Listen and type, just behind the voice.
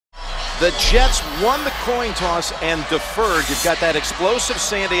The Jets won the coin toss and deferred. You've got that explosive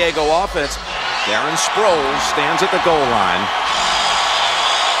San Diego offense. Darren Sproles stands at the goal line.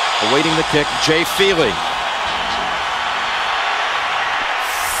 Awaiting the kick, Jay Feely.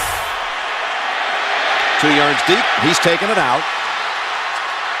 Two yards deep. He's taken it out.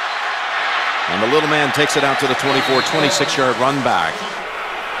 And the little man takes it out to the 24, 26-yard run back.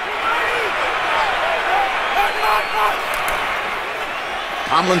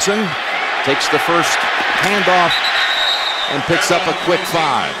 Tomlinson takes the first handoff and picks up a quick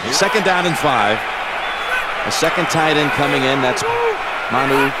 5. Second down and 5. A second tight end coming in. That's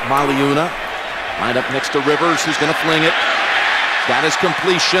Manu Maliuna. Lined up next to Rivers, who's going to fling it. Got his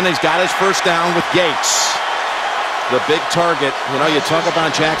completion. He's got his first down with Gates. The big target. You know, you talk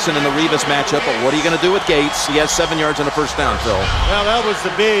about Jackson and the Rivas matchup, but what are you going to do with Gates? He has 7 yards and a first down, Phil. Well, that was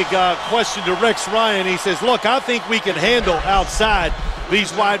the big question to Rex Ryan. He says, look, I think we can handle outside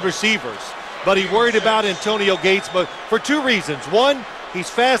these wide receivers. But he worried about Antonio Gates, but for 2 reasons. One, he's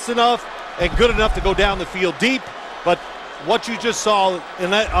fast enough and good enough to go down the field deep. But what you just saw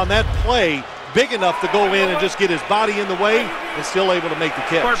on that play, big enough to go in and just get his body in the way and still able to make the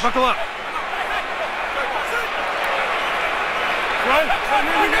catch. Bart, buckle up.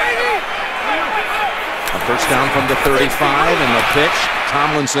 A first down from the 35 and the pitch.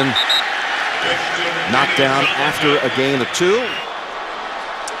 Tomlinson knocked down after a gain of 2.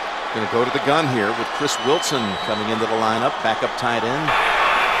 Going to go to the gun here with Chris Wilson coming into the lineup. Backup tight end.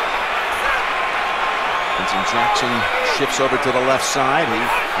 Vincent Jackson shifts over to the left side. He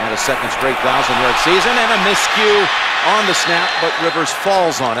had a second straight 1,000-yard season and a miscue on the snap, but Rivers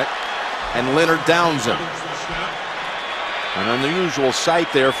falls on it, and Leonard downs him. An unusual sight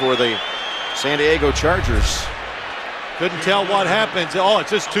there for the San Diego Chargers. Couldn't tell what happens. Oh,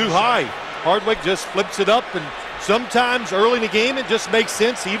 it's just too high. Hardwick just flips it up, and sometimes early in the game it just makes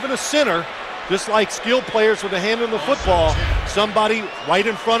sense. Even a center, just like skilled players with a hand on the football, somebody right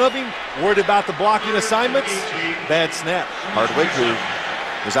in front of him, worried about the blocking assignments, bad snap. Hardwick, who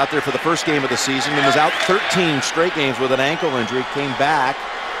was out there for the first game of the season and was out 13 straight games with an ankle injury, came back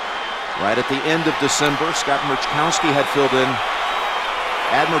right at the end of December. Scott Murchkowski had filled in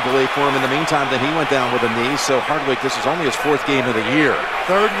admirably for him in the meantime. Then he went down with a knee. So Hardwick, this is only his 4th game of the year.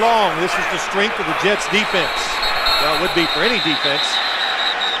 3rd long. This is the strength of the Jets defense. Well, it would be for any defense.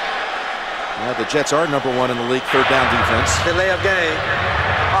 Yeah, the Jets are #1 in the league 3rd down defense. Delay of game,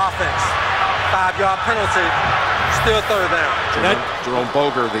 offense, 5-yard penalty, still 3rd down. Jerome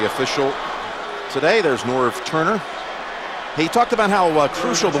Boger, the official today. There's Norv Turner. He talked about how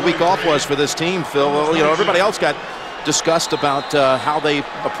crucial the week off was for this team, Phil. Well, you know, everybody else got discussed about how they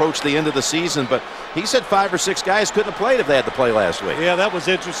approached the end of the season, but he said 5 or 6 guys couldn't have played if they had to play last week. Yeah, that was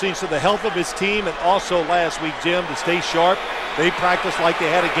interesting. So the health of his team, and also last week, Jim, to stay sharp, they practiced like they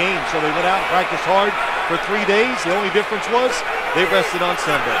had a game. So they went out and practiced hard for 3 days. The only difference was they rested on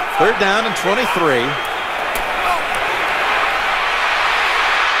Sunday. 3rd down and 23.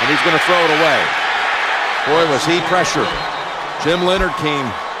 And he's going to throw it away. Boy, was he pressured. Jim Leonard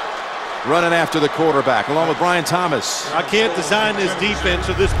came running after the quarterback, along with Brian Thomas. I can't design this defense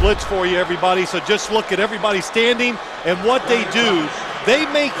or this blitz for you, everybody, so just look at everybody standing and what they do. They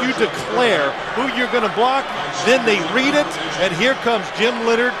make you declare who you're going to block, then they read it, and here comes Jim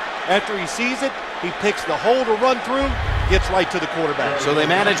Leonard. After he sees it, he picks the hole to run through, gets right to the quarterback. So they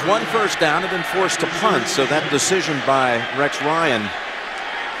managed 1 first down and then forced to punt, so that decision by Rex Ryan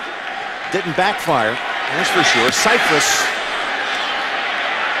didn't backfire, that's for sure. Cypress.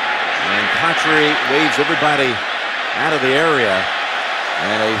 And Patry waves everybody out of the area.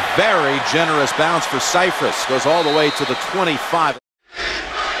 And a very generous bounce for Cypress. Goes all the way to the 25.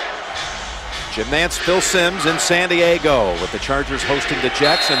 Jim Nantz, Phil Simms in San Diego with the Chargers hosting the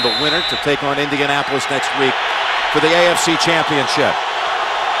Jets and the winner to take on Indianapolis next week for the AFC Championship.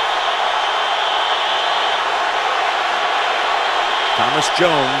 Thomas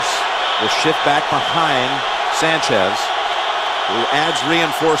Jones will shift back behind Sanchez, who adds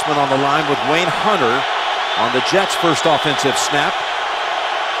reinforcement on the line with Wayne Hunter on the Jets' first offensive snap.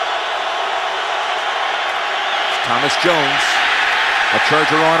 Thomas Jones, a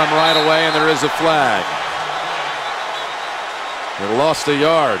Charger on him right away, and there is a flag. They lost a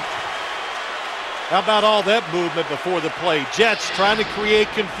yard. How about all that movement before the play? Jets trying to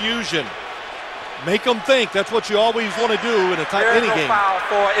create confusion. Make them think. That's what you always want to do in any game. Foul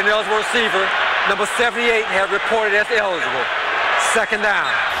for ineligible receiver. Number 78 had reported as eligible. 2nd down.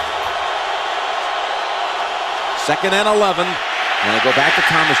 2nd and 11. And they go back to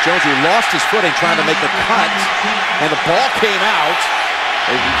Thomas Jones, who lost his footing trying to make the cut. And the ball came out.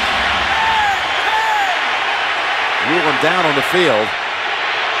 They rule him down on the field.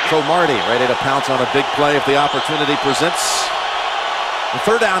 Cromartie ready to pounce on a big play if the opportunity presents. The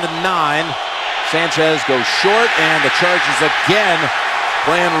 3rd down and 9. Sanchez goes short, and the Chargers again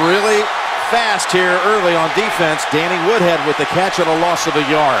playing really fast here early on defense. Danny Woodhead with the catch and a loss of a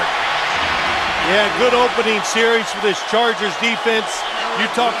yard. Yeah, good opening series for this Chargers defense. You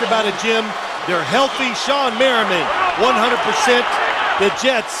talked about it, Jim. They're healthy. Sean Merriman, 100%. The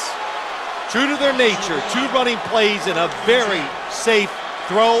Jets, true to their nature, 2 running plays and a very safe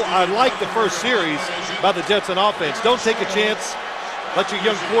throw. I like the first series by the Jets on offense. Don't take a chance. Let your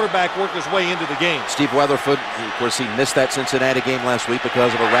young quarterback work his way into the game. Steve Weatherford, of course, he missed that Cincinnati game last week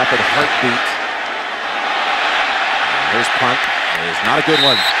because of a rapid heartbeat. His punt is not a good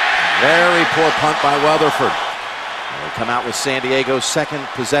one. Very poor punt by Weatherford. They come out with San Diego's 2nd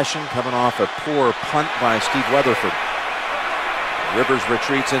possession, coming off a poor punt by Steve Weatherford. Rivers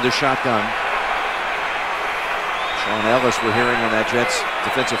retreats into shotgun. Sean Ellis, we're hearing on that Jets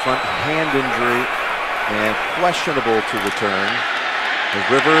defensive front, hand injury and questionable to return. As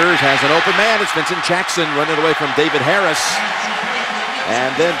Rivers has an open man. It's Vincent Jackson running away from David Harris.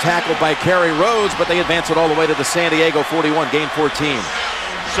 And then tackled by Kerry Rhodes, but they advance it all the way to the San Diego 41, gain 14.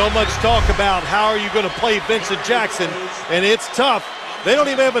 So much talk about how are you going to play Vincent Jackson, and it's tough. They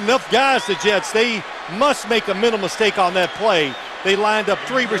don't even have enough guys, the Jets. They must make a mental mistake on that play. They lined up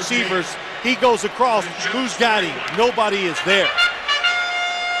 3 receivers. He goes across. Who's got him? Nobody is there.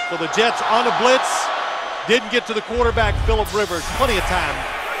 So the Jets on a blitz. Didn't get to the quarterback, Phillip Rivers. Plenty of time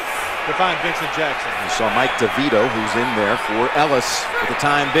to find Vincent Jackson. You saw Mike DeVito, who's in there for Ellis for the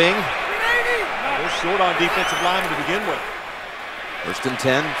time being. They're short on defensive linemen to begin with. 1st and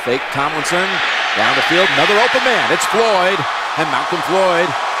 10, fake Tomlinson. Down the field, another open man. It's Floyd, and Malcolm Floyd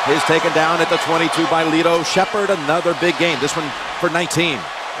is taken down at the 22 by Lito Shepard. Another big game, this one for 19.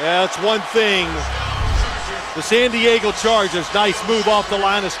 Yeah, that's one thing. The San Diego Chargers, nice move off the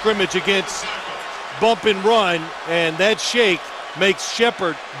line of scrimmage against bump and run, and that shake makes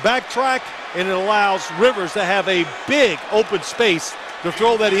Shepard backtrack, and it allows Rivers to have a big open space to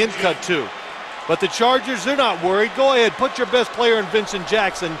throw that in cut to. But the Chargers, they're not worried. Go ahead, put your best player in Vincent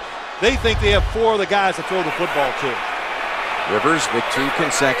Jackson. They think they have 4 of the guys to throw the football to. Rivers with 2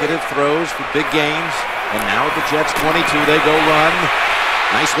 consecutive throws for big gains, and now at the Jets 22, they go run.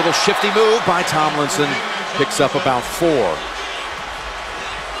 Nice little shifty move by Tomlinson, picks up about 4.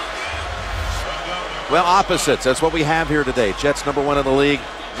 Well, opposites. That's what we have here today. Jets #1 in the league,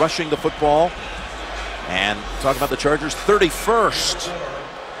 rushing the football. And talk about the Chargers, 31st.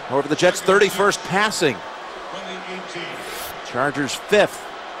 Over the Jets, 31st passing. Chargers 5th.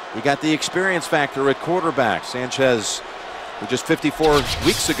 You got the experience factor at quarterback. Sanchez, who just 54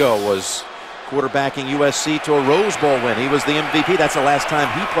 weeks ago was quarterbacking USC to a Rose Bowl win. He was the MVP. That's the last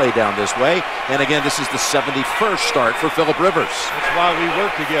time he played down this way. And again, this is the 71st start for Phillip Rivers. That's why we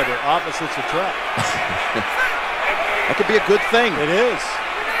work together. Opposites attract. That could be a good thing. It is.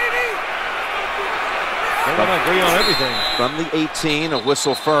 They want to agree on everything. From the 18, a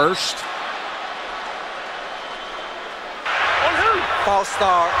whistle first. False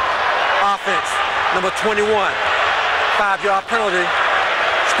start. Offense. Number 21. 5-yard penalty.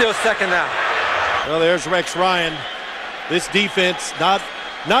 Still 2nd down. Well, there's Rex Ryan. This defense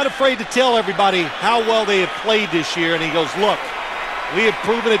not afraid to tell everybody how well they have played this year. And he goes, look, we have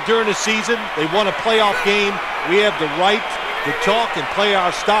proven it during the season. They won a playoff game. We have the right to talk and play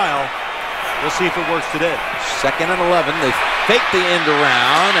our style. We'll see if it works today. 2nd and 11. They fake the end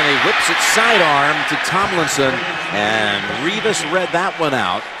around, and he whips it sidearm to Tomlinson. And Rivas read that one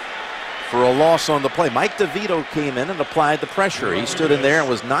out for a loss on the play. Mike DeVito came in and applied the pressure. He stood in there and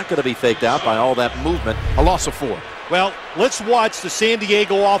was not going to be faked out by all that movement. A loss of 4. Well, let's watch the San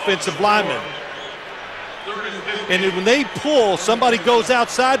Diego offensive linemen. And when they pull, somebody goes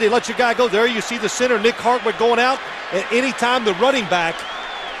outside, they let your guy go. There you see the center, Nick Hartwick, going out. And anytime the running back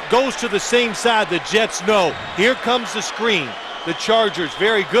goes to the same side, the Jets know. Here comes the screen. The Chargers,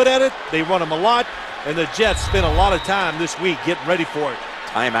 very good at it. They run them a lot. And the Jets spent a lot of time this week getting ready for it.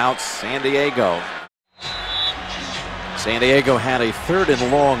 Timeout, San Diego. San Diego had a 3rd and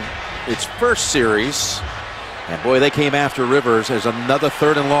long its first series. And boy, they came after Rivers. There's another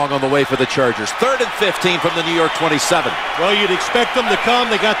 3rd and long on the way for the Chargers. 3rd and 15 from the New York 27. Well, you'd expect them to come.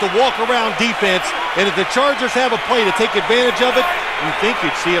 They got the walk-around defense. And if the Chargers have a play to take advantage of it, you think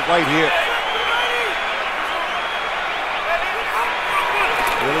you'd see it right here.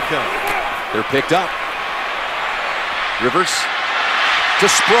 Here they come. They're picked up. Rivers to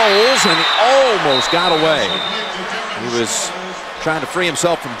Sproles, and he almost got away. He was trying to free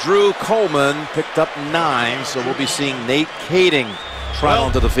himself from Drew Coleman, picked up 9, so we'll be seeing Nate Kading trot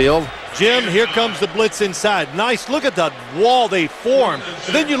onto the field. Jim, here comes the blitz inside. Nice, look at the wall they formed.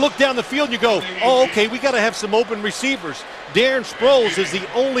 And then you look down the field and you go, oh, okay, we got to have some open receivers. Darren Sproles is the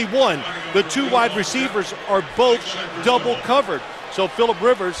only one. The two wide receivers are both double covered. So Phillip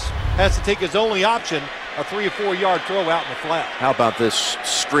Rivers has to take his only option, a 3 or 4 yard throw out in the flat. How about this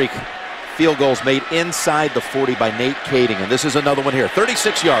streak? Field goals made inside the 40 by Nate Kading. And this is another one here.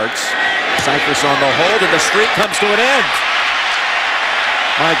 36 yards. Cypress on the hold, and the streak comes to an end.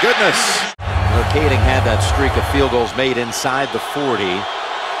 My goodness. Kading had that streak of field goals made inside the 40.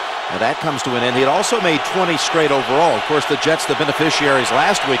 Now that comes to an end. He had also made 20 straight overall. Of course, the Jets, the beneficiaries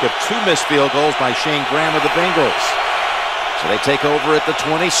last week of 2 missed field goals by Shane Graham of the Bengals. So they take over at the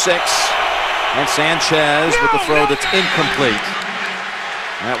 26. And Sanchez with the throw that's incomplete.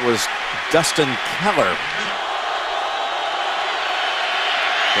 That was Dustin Keller.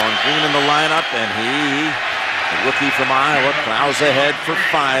 Sean Green in the lineup, and the rookie from Iowa, plows ahead for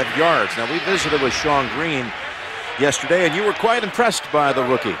 5 yards. Now, we visited with Sean Green yesterday, and you were quite impressed by the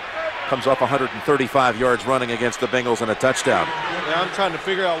rookie. Comes off 135 yards running against the Bengals and a touchdown. Now, I'm trying to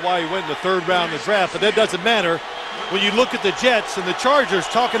figure out why he went in the 3rd round of the draft, but that doesn't matter. When you look at the Jets and the Chargers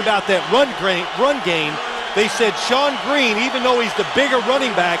talking about that run game, they said Sean Green, even though he's the bigger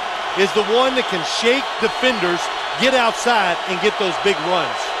running back, is the one that can shake defenders, get outside, and get those big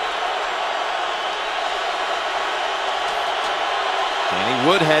runs. Danny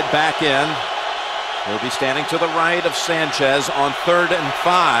Woodhead back in. He'll be standing to the right of Sanchez on 3rd and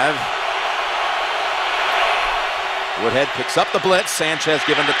 5. Woodhead picks up the blitz. Sanchez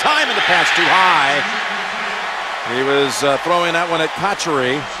given the time, and the pass too high. He was throwing that one at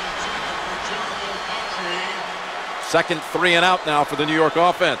Kachary. 2nd 3 and out now for the New York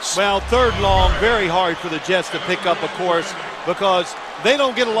offense. Well, 3rd long, very hard for the Jets to pick up, of course, because they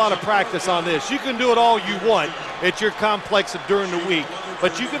don't get a lot of practice on this. You can do it all you want at your complex during the week,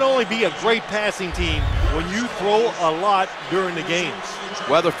 but you can only be a great passing team when you throw a lot during the games.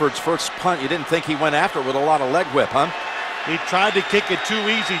 Weatherford's first punt, you didn't think he went after it with a lot of leg whip, huh? He tried to kick it too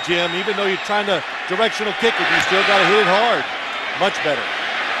easy, Jim. Even though you're trying to directional kick it, you still got to hit it hard. Much better.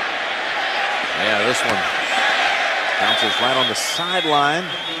 Yeah, this one bounces right on the sideline.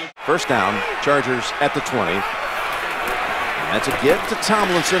 1st down, Chargers at the 20. That's a give to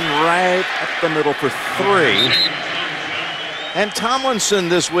Tomlinson right up the middle for 3. And Tomlinson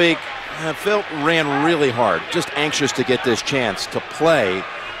this week, Phil, ran really hard, just anxious to get this chance to play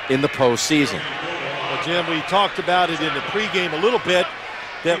in the postseason. Well, Jim, we talked about it in the pregame a little bit,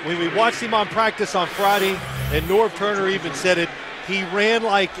 that when we watched him on practice on Friday, and Norv Turner even said it, he ran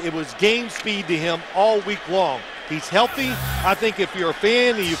like it was game speed to him all week long. He's healthy. I think if you're a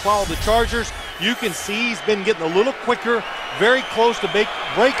fan and you follow the Chargers, you can see he's been getting a little quicker, very close to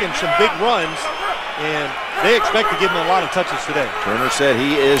breaking some big runs, and they expect to give him a lot of touches today. Turner said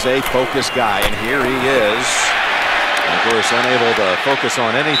he is a focused guy, and here he is. And of course, unable to focus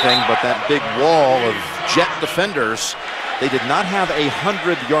on anything but that big wall of Jet defenders. They did not have a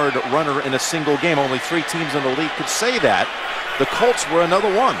 100-yard runner in a single game. Only 3 teams in the league could say that. The Colts were another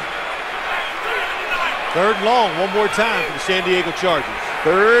one. 3rd and long, one more time for the San Diego Chargers.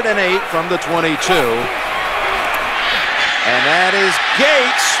 3rd and 8 from the 22. And that is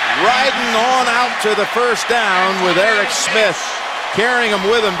Gates riding on out to the 1st down with Eric Smith carrying him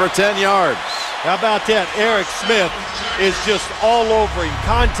with him for 10 yards. How about that? Eric Smith is just all over him.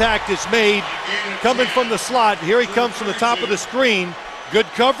 Contact is made coming from the slot. Here he comes from the top of the screen. Good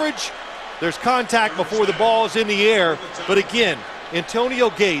coverage. There's contact before the ball is in the air. But again,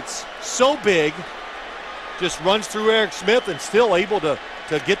 Antonio Gates, so big, just runs through Eric Smith and still able to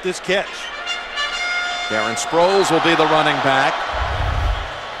get this catch. Darren Sproles will be the running back.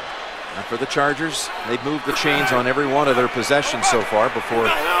 And for the Chargers, they've moved the chains on every one of their possessions so far before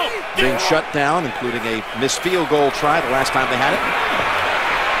being shut down, including a missed field goal try the last time they had it.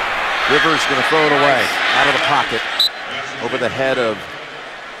 Rivers going to throw it away out of the pocket over the head of,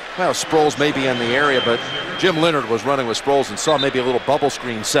 well, Sproles may be in the area, but Jim Leonard was running with Sproles and saw maybe a little bubble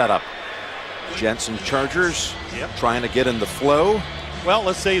screen setup. Jets and Chargers trying to get in the flow. Well,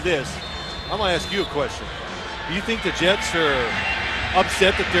 let's say this. I'm going to ask you a question. Do you think the Jets are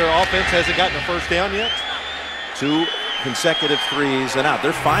upset that their offense hasn't gotten a 1st down yet? 2 consecutive 3s and out.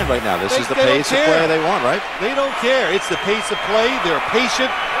 They're fine right now. This is the pace of play they want, right? They don't care. It's the pace of play. They're patient.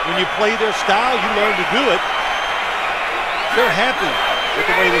 When you play their style, you learn to do it. They're happy with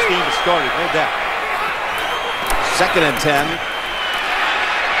the way this game has started, no doubt. 2nd and 10.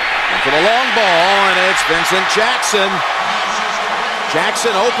 And for the long ball, and it's Vincent Jackson.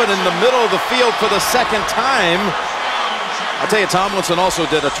 Jackson open in the middle of the field for the 2nd time. I'll tell you, Tomlinson also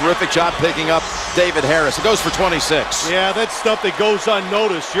did a terrific job picking up David Harris. It goes for 26. Yeah, that's stuff that goes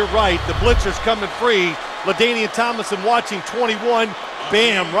unnoticed. You're right. The blitzer's coming free. LaDainian Tomlinson watching 21.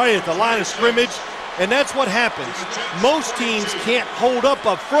 Bam, right at the line of scrimmage. And that's what happens. Most teams can't hold up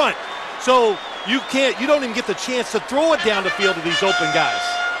front. So you don't even get the chance to throw it down the field to these open guys.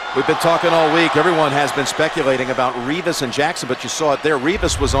 We've been talking all week. Everyone has been speculating about Rivas and Jackson, but you saw it there.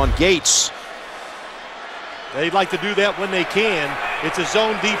 Rivas was on Gates. They like to do that when they can. It's a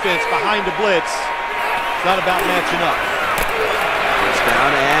zone defense behind the blitz. It's not about matching up. It's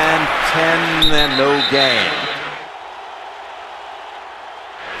down and 10 and no gain.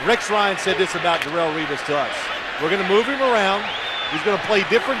 Rex Ryan said this about Darrelle Rivas to us. We're going to move him around. He's going to play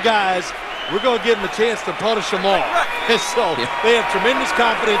different guys. We're going to give him a chance to punish them all. And so they have tremendous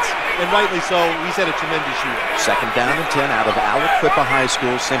confidence, and rightly so. He's had a tremendous year. Second down and 10 out of Aliquippa High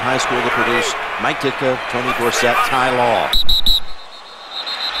School, same high school that produced Mike Ditka, Tony Dorsett, Ty Law.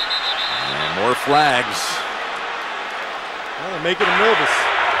 And more flags. Well, they're making him nervous.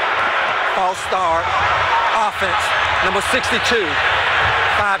 False start. Offense, number 62.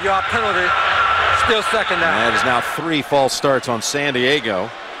 5-yard penalty. Still second down. That is now 3 false starts on San Diego.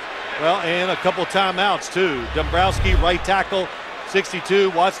 Well, and a couple timeouts, too. Dombrowski, right tackle,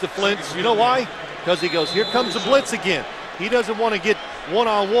 62, watch the flinch. You know why? Because he goes, here comes the blitz again. He doesn't want to get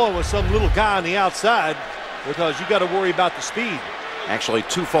one-on-one with some little guy on the outside because you got to worry about the speed. Actually,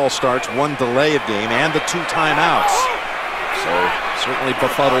 2 false starts, 1 delay of game, and the 2 timeouts. So certainly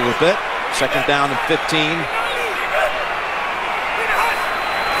befuddled a bit. Second down and 15.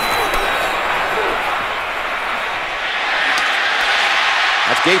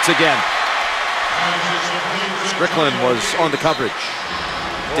 That's Gates again. Strickland was on the coverage.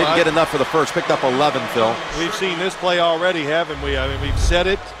 Didn't get enough for the first. Picked up 11, Phil. We've seen this play already, haven't we? I mean, we've said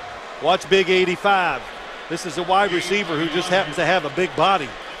it. Watch Big 85. This is a wide receiver who just happens to have a big body.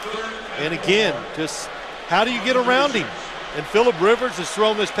 And again, just how do you get around him? And Phillip Rivers has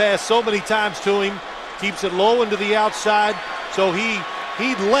thrown this pass so many times to him. Keeps it low into the outside. So he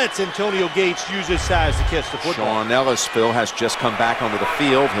lets Antonio Gates use his size to catch the football. Sean Ellis, Phil, has just come back onto the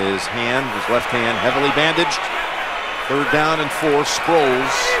field. His left hand, heavily bandaged. Third down and 4.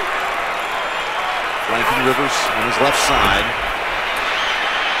 Sproles flanking Rivers on his left side.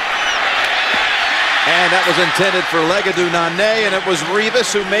 And that was intended for Legadou Nane, and it was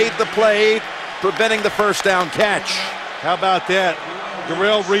Rivas who made the play, preventing the first down catch. How about that?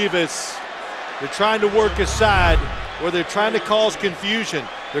 Darrelle Rivas, they're trying to work his side where they're trying to cause confusion.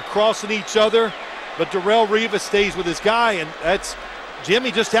 They're crossing each other, but Darrelle Rivas stays with his guy, and that's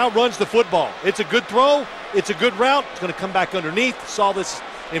Jimmy just outruns the football. It's a good throw. It's a good route. It's going to come back underneath. Saw this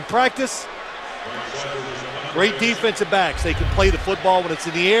in practice. Great defensive backs. They can play the football when it's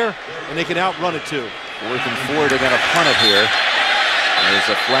in the air, and they can outrun it too. 4th and 4. They're going to punt it here. There's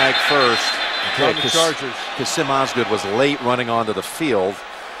a flag first. Okay, the Chargers. Kasim Osgood was late running onto the field.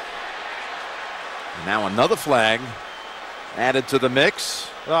 Now another flag added to the mix.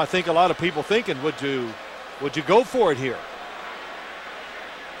 Well, I think a lot of people thinking, would you go for it here?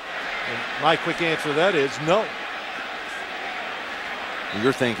 And my quick answer to that is no.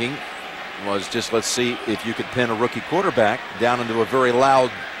 Your thinking was just, let's see if you could pin a rookie quarterback down into a very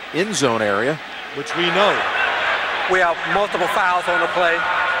loud end zone area. Which we know. We have multiple fouls on the play.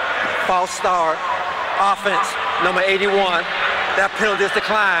 False start. Offense, number 81. That penalty is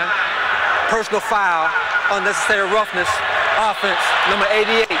declined. Personal foul. Unnecessary roughness. Offense, number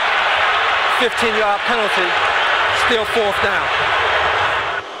 88. 15-yard penalty. Still 4th down.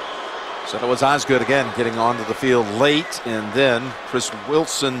 So that was Osgood again getting onto the field late, and then Chris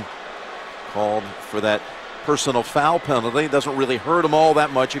Wilson called for that personal foul penalty. Doesn't really hurt him all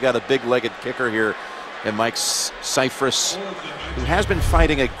that much. You got a big-legged kicker here in Mike Cyphris, who has been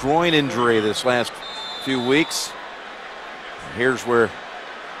fighting a groin injury this last few weeks. Here's where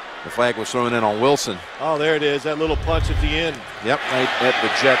the flag was thrown in on Wilson. Oh, there it is, that little punch at the end. Yep, right at the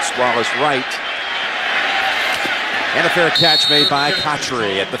Jets' Wallace right. And a fair catch made by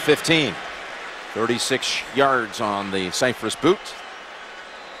Kotchery at the 15. 36 yards on the Cyphris boot.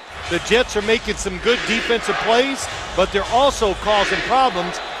 The Jets are making some good defensive plays, but they're also causing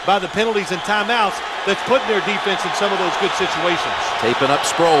problems by the penalties and timeouts that's putting their defense in some of those good situations. Taping up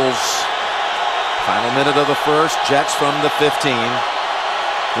Sproles. Final minute of the first. Jets from the 15.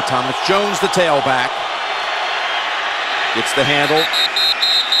 With Thomas Jones, the tailback. Gets the handle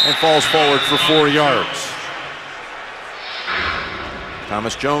and falls forward for 4 yards.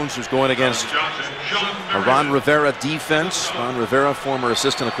 Thomas Jones, who's going against a Ron Rivera defense. Ron Rivera, former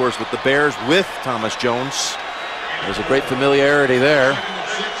assistant, of course, with the Bears with Thomas Jones. There's a great familiarity there.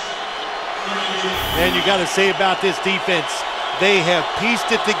 And you got to say about this defense, they have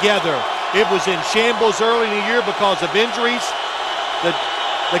pieced it together. It was in shambles early in the year because of injuries.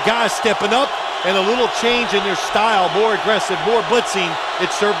 The guys stepping up and a little change in their style, more aggressive, more blitzing,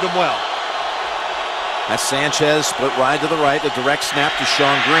 it served them well. That's Sanchez split wide to the right, the direct snap to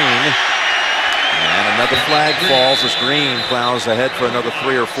Sean Green. And another flag falls as Green plows ahead for another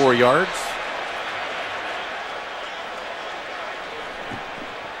 3 or 4 yards.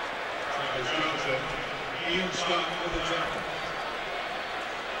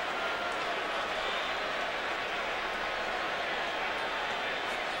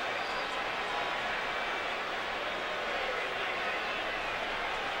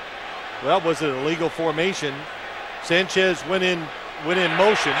 Well, was it a legal formation? Sanchez went in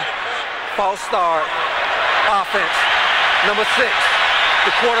motion. False start. Offense. Number 6.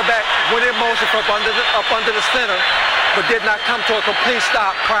 The quarterback went in motion from up under the center, but did not come to a complete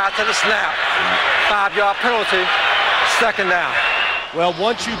stop prior to the snap. 5-yard penalty. Second down. Well,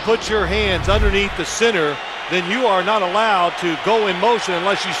 once you put your hands underneath the center, then you are not allowed to go in motion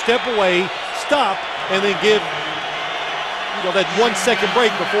unless you step away, stop, and then give that 1 second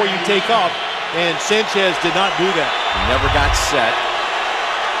break before you take off, and Sanchez did not do that. He never got set.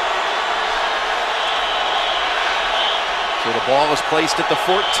 So the ball is placed at the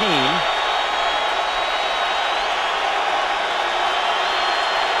 14.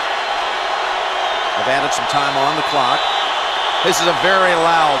 They've added some time on the clock. This is a very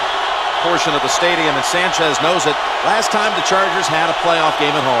loud portion of the stadium, and Sanchez knows it. Last time the Chargers had a playoff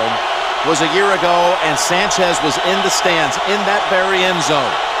game at home was a year ago, and Sanchez was in the stands in that very end zone.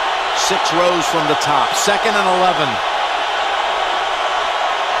 6 rows from the top. 2nd and 11.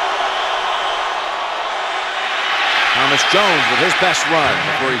 Thomas Jones with his best run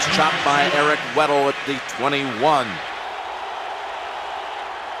before he's chopped by Eric Weddle at the 21.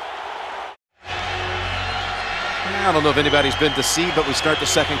 I don't know if anybody's been to see, but we start the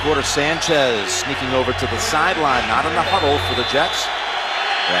second quarter. Sanchez sneaking over to the sideline, not in the huddle for the Jets.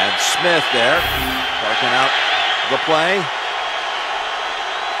 Brad Smith there, barking out the play.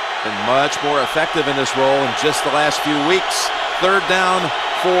 Been much more effective in this role in just the last few weeks. 3rd down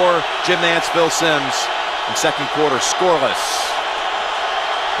for Jim Nantz, Phil Simms, in second quarter, scoreless.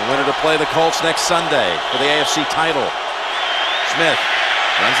 The winner to play the Colts next Sunday for the AFC title. Smith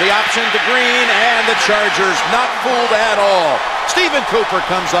runs the option to Green, and the Chargers not fooled at all. Stephen Cooper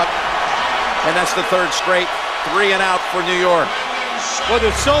comes up, and that's the 3rd straight 3 and out for New York. Well,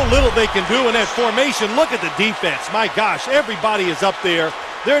 there's so little they can do in that formation. Look at the defense. My gosh, everybody is up there.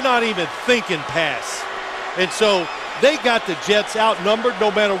 They're not even thinking pass. And so they got the Jets outnumbered no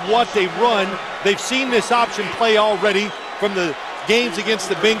matter what they run. They've seen this option play already from the games against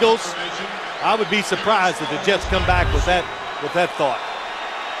the Bengals. I would be surprised if the Jets come back with that thought.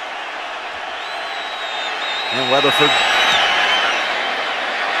 And Weatherford.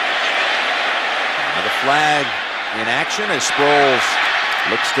 Another flag in action as Sproles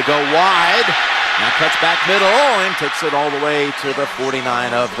looks to go wide. Now cuts back middle and takes it all the way to the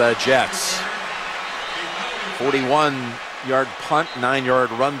 49 of the Jets. 41-yard punt,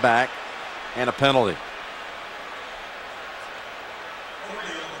 9-yard run back, and a penalty.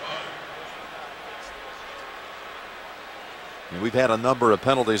 And we've had a number of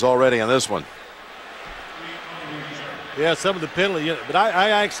penalties already on this one. Yeah, some of the penalties, but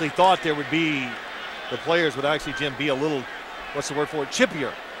I actually thought there would be, the players would actually, Jim, be a little, what's the word for it,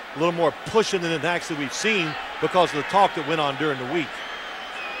 chippier, a little more pushing than actually we've seen because of the talk that went on during the week.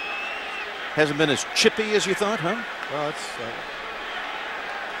 Hasn't been as chippy as you thought, huh? Well, it's,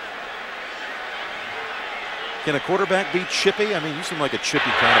 Can a quarterback be chippy? I mean, you seem like a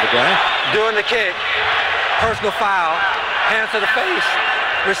chippy kind of a guy. During the kick, personal foul, hands to the face,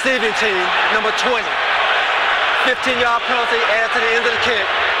 receiving team, number 20. 15-yard penalty added to the end of the kick.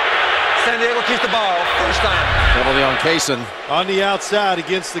 San Diego keeps the ball, first down. Penalty on Kaysen. On the outside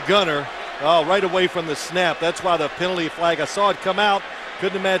against the gunner. Oh, right away from the snap. That's why the penalty flag, I saw it come out.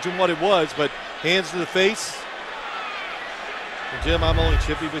 Couldn't imagine what it was, but hands to the face. And Jim, I'm only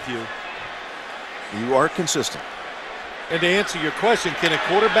chippy with you. You are consistent. And to answer your question, can a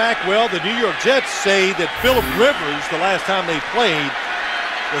quarterback? Well, the New York Jets say that Phillip Rivers, the last time they played,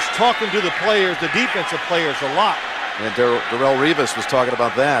 was talking to the players, the defensive players, a lot. And Darrelle Revis was talking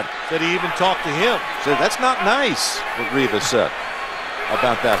about that. Said he even talked to him. Said that's not nice, what Revis said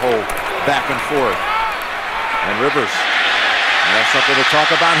about that whole back and forth. And Rivers, and that's something to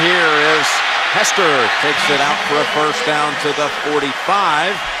talk about here is Hester takes it out for a first down to the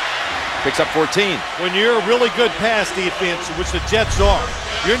 45. Picks up 14. When you're a really good pass defense, which the Jets are,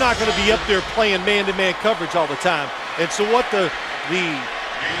 you're not going to be up there playing man-to-man coverage all the time. And so what the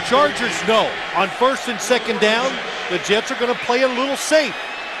Chargers know on first and second down, the Jets are going to play a little safe.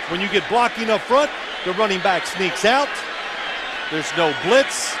 When you get blocking up front, the running back sneaks out. There's no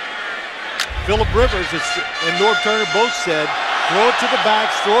blitz. Phillip Rivers and Norv Turner both said, throw it to the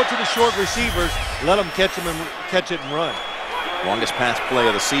backs, throw it to the short receivers, let them catch it and run. Longest pass play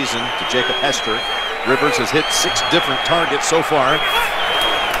of the season to Jacob Hester. Rivers has hit 6 different targets so far.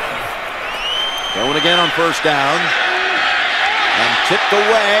 Going again on first down. And tipped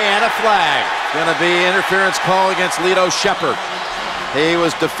away, and a flag. Going to be interference call against Lito Shepherd. He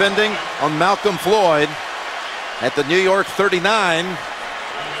was defending on Malcolm Floyd at the New York 39.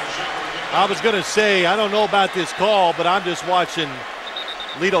 I was going to say, I don't know about this call, but I'm just watching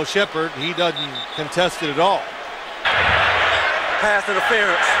Lito Shepherd. He doesn't contest it at all. Pass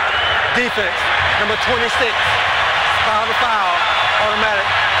interference. Defense, number 26. Foul, automatic,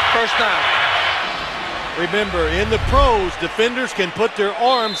 first down. Remember, in the pros, defenders can put their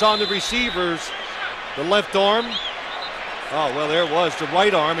arms on the receivers. The left arm. Oh, well, there it was, the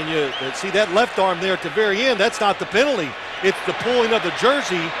right arm. And you see that left arm there at the very end. That's not the penalty. It's the pulling of the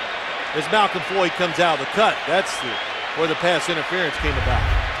jersey as Malcolm Floyd comes out of the cut. That's where the pass interference came about.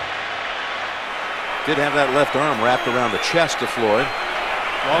 Did have that left arm wrapped around the chest of Floyd.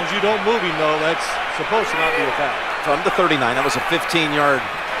 As long as you don't move him, though, that's supposed to not be a foul. From the 39, that was a 15-yard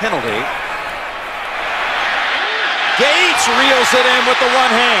penalty. Gates reels it in with the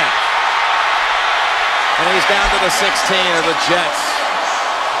one hand. And he's down to the 16 of the Jets.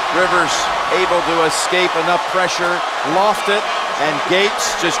 Rivers able to escape enough pressure, loft it, and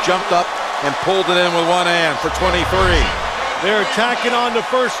Gates just jumped up and pulled it in with one hand for 23. They're attacking on the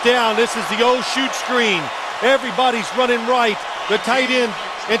first down. This is the old shoot screen. Everybody's running right. The tight end,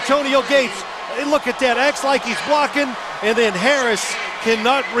 Antonio Gates. Hey, look at that, acts like he's blocking, and then Harris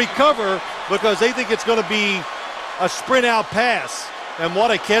cannot recover because they think it's going to be a sprint out pass. And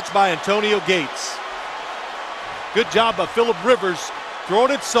what a catch by Antonio Gates. Good job by Phillip Rivers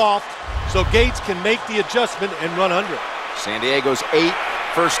throwing it soft so Gates can make the adjustment and run under it. San Diego's 8th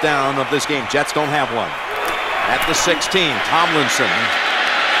first down of this game. Jets don't have one. At the 16, Tomlinson.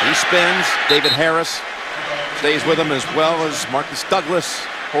 He spins. David Harris stays with him, as well as Marcus Douglas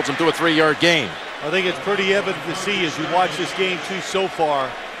holds him to a 3-yard gain. I think it's pretty evident to see as you watch this game too so far.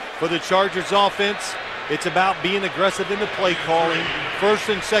 For the Chargers offense, it's about being aggressive in the play calling. First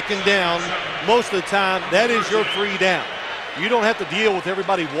and second down, most of the time, that is your free down. You don't have to deal with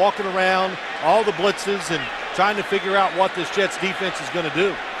everybody walking around, all the blitzes, and trying to figure out what this Jets defense is going to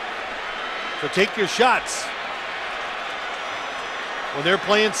do. So take your shots when they're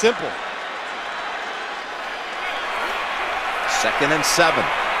playing simple. 2nd and 7.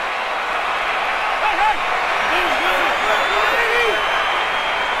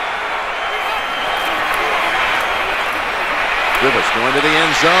 Rivers going to the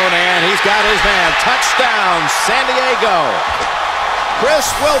end zone, and he's got his man. Touchdown, San Diego. Chris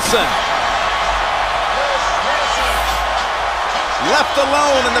Wilson. Left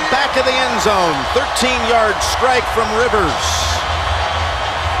alone in the back of the end zone. 13-yard strike from Rivers.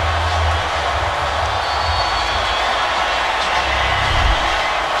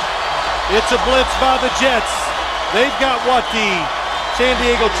 It's a blitz by the Jets. They've got what the San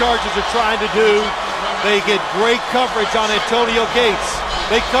Diego Chargers are trying to do. They get great coverage on Antonio Gates.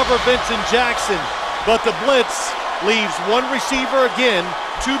 They cover Vincent Jackson, but the blitz leaves one receiver again,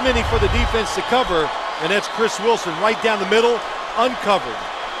 too many for the defense to cover, and that's Chris Wilson right down the middle, uncovered.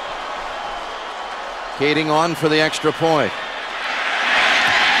 Kading on for the extra point.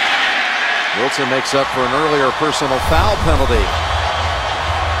 Wilson makes up for an earlier personal foul penalty.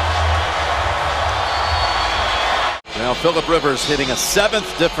 Now Phillip Rivers hitting a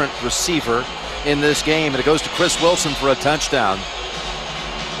 7th different receiver in this game, and it goes to Chris Wilson for a touchdown.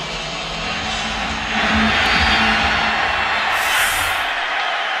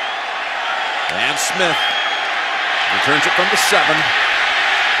 And Smith returns it from the 7.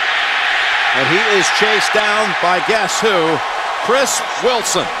 And he is chased down by guess who? Chris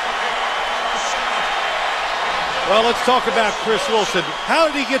Wilson. Well, let's talk about Chris Wilson. How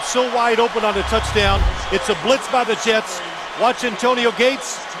did he get so wide open on the touchdown? It's a blitz by the Jets. Watch Antonio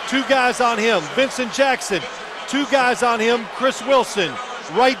Gates, 2 guys on him. Vincent Jackson, 2 guys on him. Chris Wilson,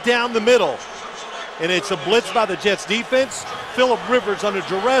 right down the middle. And it's a blitz by the Jets defense. Phillip Rivers under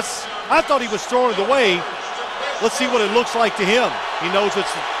duress. I thought he was throwing it away. Let's see what it looks like to him. He knows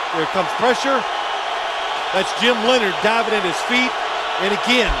there comes pressure. That's Jim Leonard diving at his feet. And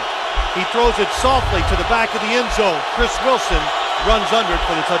again, he throws it softly to the back of the end zone. Chris Wilson runs under it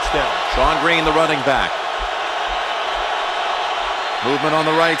for the touchdown. Sean Green, the running back. Movement on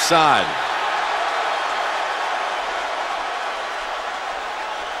the right side.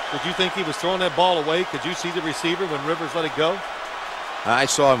 Did you think he was throwing that ball away? Could you see the receiver when Rivers let it go? I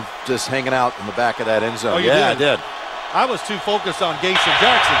saw him just hanging out in the back of that end zone. Oh, you yeah, did? I did. I was too focused on Gates and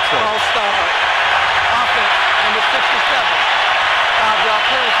Jackson. False start. Offense, number 67. 5-yard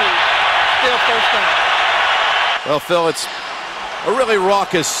penalty. Still first down. Well, Phil, it's a really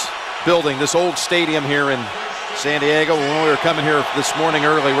raucous building, this old stadium here in San Diego. When we were coming here this morning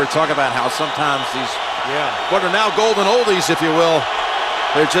early, we were talking about how sometimes these, what are now golden oldies, if you will,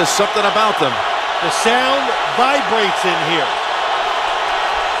 there's just something about them. The sound vibrates in here.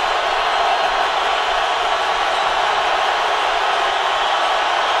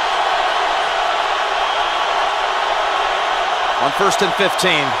 On 1st and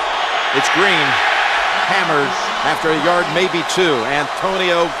 15, it's Green, hammered after a yard, maybe two.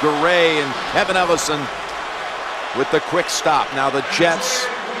 Antonio Garay and Kevin Ellison with the quick stop. Now the Jets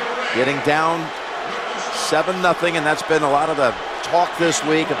getting down 7-0, and that's been a lot of the talk this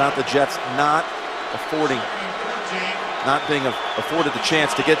week about the Jets not being afforded the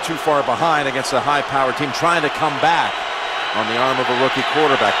chance to get too far behind against a high-powered team, trying to come back on the arm of a rookie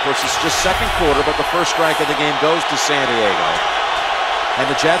quarterback. Of course, it's just second quarter, but the first strike of the game goes to San Diego. And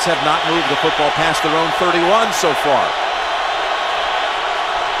the Jets have not moved the football past their own 31 so far.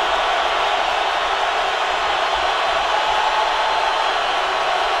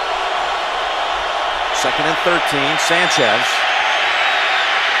 Second and 13, Sanchez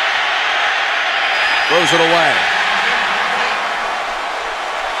throws it away.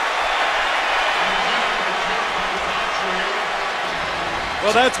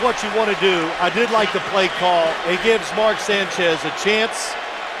 Well, that's what you want to do. I did like the play call. It gives Mark Sanchez a chance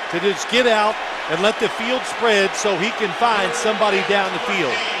to just get out and let the field spread so he can find somebody down the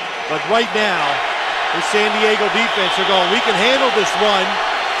field. But right now, the San Diego defense are going, we can handle this run,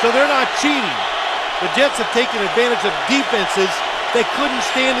 so they're not cheating. The Jets have taken advantage of defenses that couldn't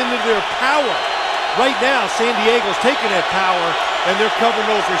stand into their power. Right now, San Diego's taking that power, and they're covering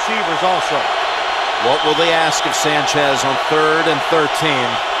those receivers also. What will they ask of Sanchez on 3rd and 13?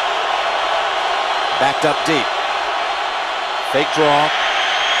 Backed up deep. Fake draw.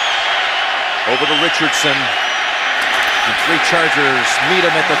 Over to Richardson. And 3 Chargers meet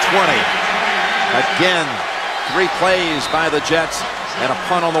him at the 20. Again, 3 plays by the Jets and a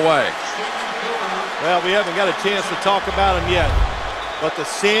punt on the way. Well, we haven't got a chance to talk about them yet, but the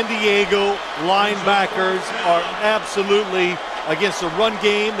San Diego linebackers are absolutely, against the run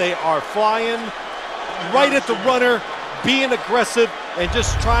game, they are flying right at the runner, being aggressive, and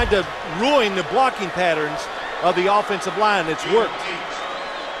just trying to ruin the blocking patterns of the offensive line. It's worked.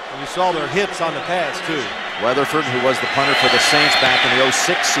 And you saw their hits on the pass, too. Weatherford, who was the punter for the Saints back in the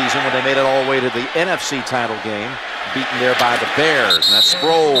 06 season when they made it all the way to the NFC title game, beaten there by the Bears. And that's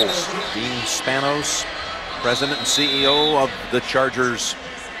Sproles, Dean Spanos, president and CEO of the Chargers.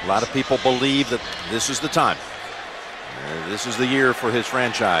 A lot of people believe that this is the time. This is the year for his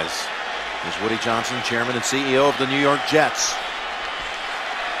franchise. Here's Woody Johnson, chairman and CEO of the New York Jets.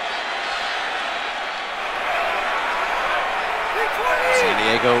 San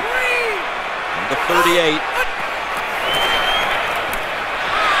Diego on the 38.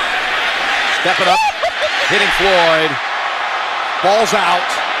 Stepping up, hitting Floyd. Ball's out.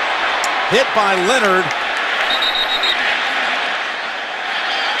 Hit by Leonard.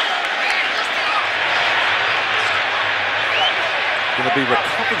 Going to be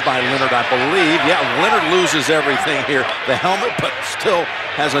recovered by Leonard, I believe. Yeah, Leonard loses everything here. The helmet, but still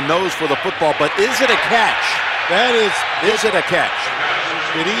has a nose for the football. But is it a catch? That is it a catch?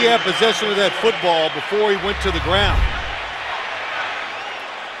 Did he have possession of that football before he went to the ground?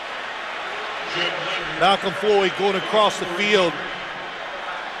 Malcolm Floyd going across the field.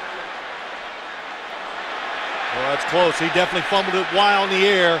 Well, that's close. He definitely fumbled it while in the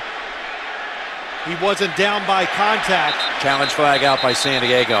air. He wasn't down by contact. Challenge flag out by San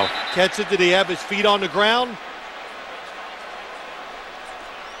Diego. Catch it. Did he have his feet on the ground?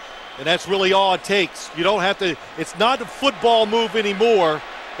 And that's really all it takes. You don't have to, it's not a football move anymore.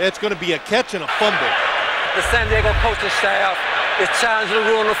 It's going to be a catch and a fumble. The San Diego coaching staff is challenging the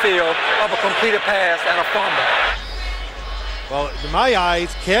rule on the field of a completed pass and a fumble. Well, in my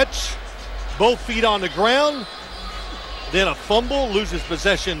eyes, catch, both feet on the ground, then a fumble, loses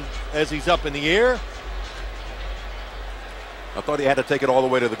possession as he's up in the air. I thought he had to take it all the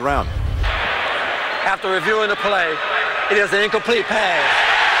way to the ground. After reviewing the play, it is an incomplete pass.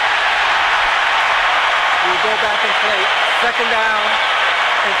 We go back and play 2nd down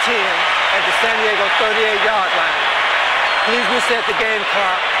and 10 at the San Diego 38-yard line. Please reset the game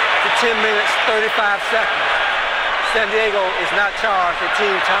clock to 10 minutes, 35 seconds. San Diego is not charged a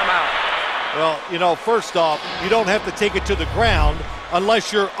team timeout. Well, you know, first off, you don't have to take it to the ground.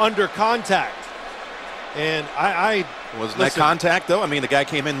 unless you're under contact. And wasn't that contact, though? I mean, the guy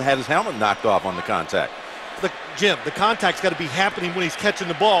came in and had his helmet knocked off on the contact. Jim, the contact's got to be happening when he's catching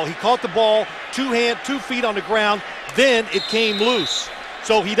the ball. He caught the ball, 2 feet on the ground, then it came loose.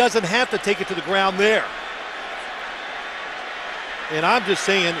 So he doesn't have to take it to the ground there. And I'm just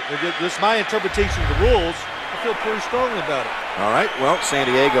saying, this is my interpretation of the rules. I feel pretty strongly about it. All right, well, San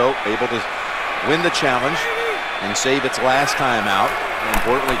Diego able to win the challenge and save its last time out. And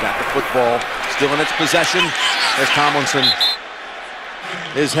importantly, got the football still in its possession as Tomlinson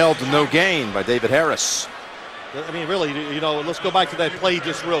is held to no gain by David Harris. I mean, really, you know, let's go back to that play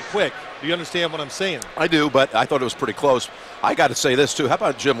just real quick. Do you understand what I'm saying? I do, but I thought it was pretty close. I got to say this, too. How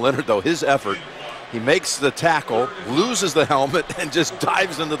about Jim Leonard, though? His effort. He makes the tackle, loses the helmet, and just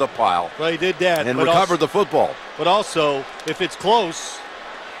dives into the pile. Well, he did that. And recovered the football. But also, if it's close,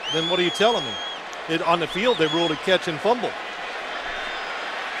 then what are you telling me? On the field, they ruled a catch and fumble.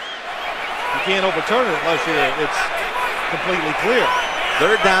 You can't overturn it unless it's completely clear.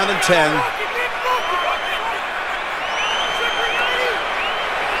 3rd down and 10.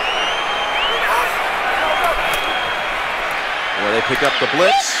 Where they pick up the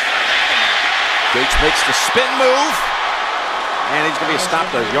blitz. Gates makes the spin move. And he's going to be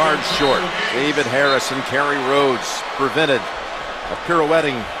stopped a yard short. David Harris and Kerry Rhodes prevented a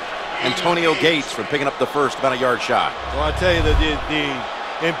pirouetting Antonio Gates from picking up the first, about a yard shy. Well, I tell you,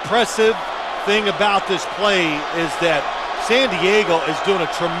 the impressive thing about this play is that San Diego is doing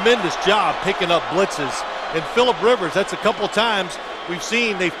a tremendous job picking up blitzes. And Phillip Rivers, that's a couple of times we've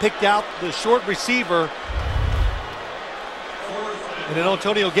seen they've picked out the short receiver. And then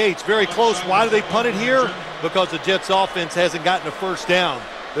Antonio Gates, very close. Why do they punt it here? Because the Jets offense hasn't gotten a first down.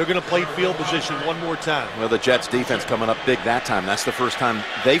 They're going to play field position one more time. Well, the Jets defense coming up big that time. That's the first time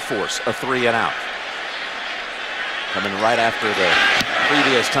they force a 3 and out. Coming right after the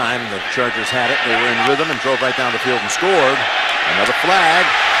previous time the Chargers had it. They were in rhythm and drove right down the field and scored. Another flag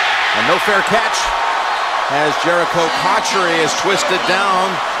and no fair catch as Jericho Cotchery is twisted down.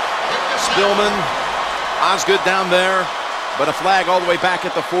 Spillman, Osgood down there. But a flag all the way back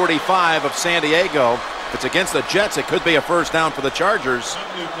at the 45 of San Diego. If it's against the Jets, it could be a first down for the Chargers.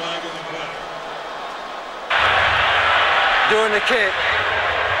 Doing the kick.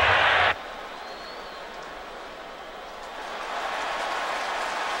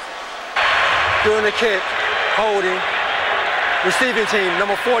 Doing the kick. Holding. Receiving team,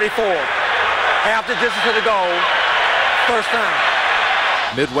 number 44. Half the distance to the goal. First down.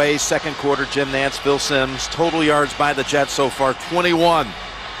 Midway, 2nd quarter, Jim Nantz, Phil Simms. Total yards by the Jets so far, 21.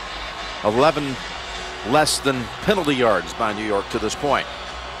 11 less than penalty yards by New York to this point.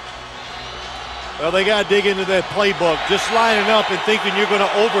 Well, they got to dig into that playbook. Just lining up and thinking you're going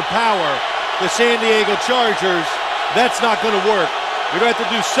to overpower the San Diego Chargers, that's not going to work. You're going to have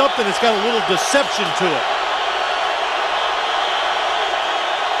to do something that's got a little deception to it.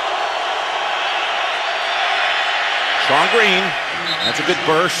 Sean Green, that's a good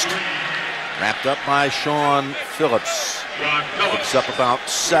burst. Wrapped up by Sean Phillips. Picks up about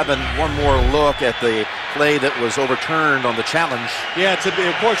 7. One more look at the play that was overturned on the challenge. Yeah,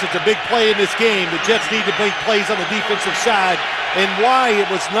 of course, it's a big play in this game. The Jets need to make plays on the defensive side. And why it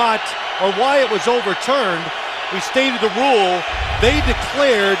was not, or why it was overturned, we stated the rule. They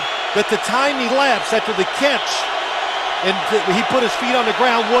declared that the time elapsed after the catch and he put his feet on the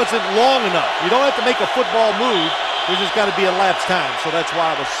ground wasn't long enough. You don't have to make a football move. There's just got to be a lapse time, so that's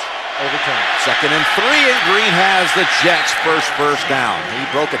why it was overturned. 2nd and 3, and Green has the Jets' first down. He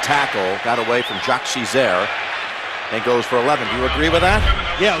broke a tackle, got away from Jacques Césaire, and goes for 11. Do you agree with that?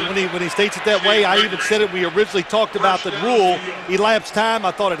 Yeah, when he states it that way, I even said it. We originally talked about the rule, elapsed time.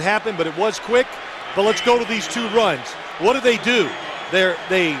 I thought it happened, but it was quick. But let's go to these 2 runs. What do?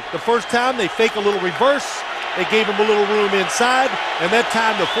 The first time, they fake a little reverse. They gave him a little room inside, and that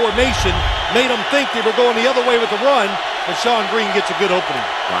time the formation made them think they were going the other way with the run, and Sean Green gets a good opening.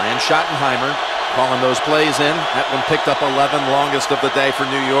 Ryan Schottenheimer calling those plays in. That one picked up 11, longest of the day for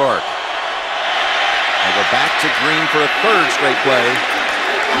New York. They go back to Green for a 3rd straight play.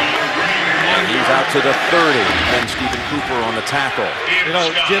 And he's out to the 30. Then Stephen Cooper on the tackle. You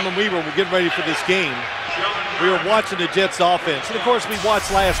know, Jim, when we were getting ready for this game, we were watching the Jets offense. And, of course, we watched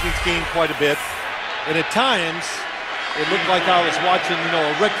last week's game quite a bit. And at times, it looked like I was watching, you know,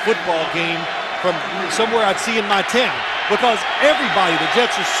 a rec football game from somewhere I'd see in my town. Because everybody, the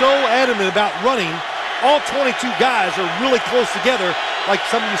Jets are so adamant about running. All 22 guys are really close together like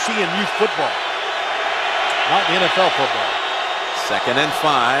some you see in youth football. Not in NFL football. 2nd and 5,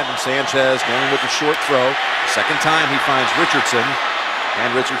 and Sanchez going with the short throw. 2nd time he finds Richardson.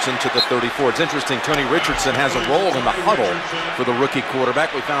 And Richardson to the 34. It's interesting, Tony Richardson has a role in the huddle for the rookie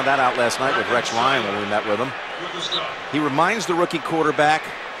quarterback. We found that out last night with Rex Ryan when we met with him. He reminds the rookie quarterback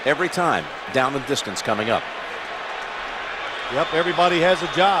every time down the distance coming up. Yep, everybody has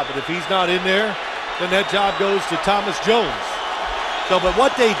a job, but if he's not in there, then that job goes to Thomas Jones. So, but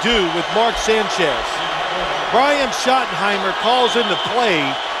what they do with Mark Sanchez, Brian Schottenheimer calls in the play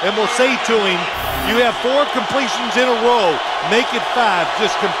and will say to him, you have 4 completions in a row, make it 5,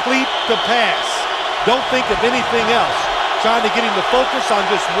 just complete the pass. Don't think of anything else. Trying to get him to focus on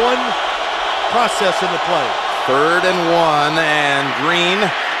just one process in the play. 3rd and 1, and Green,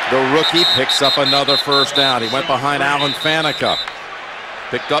 the rookie, picks up another first down. He went behind Alan Faneca.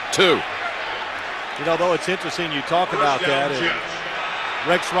 Picked up 2. You know, though, it's interesting you talk about that. And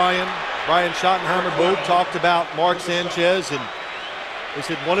Rex Ryan, Brian Schottenheimer both talked about Mark Sanchez, and they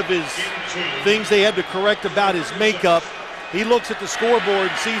said one of his things they had to correct about his makeup, he looks at the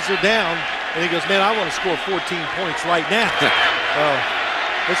scoreboard and sees they're down, and he goes, man, I want to score 14 points right now.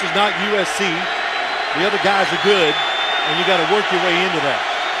 This is not USC. The other guys are good, and you got to work your way into that.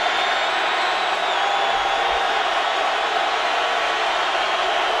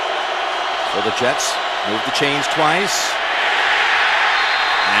 So the Jets move the chains twice.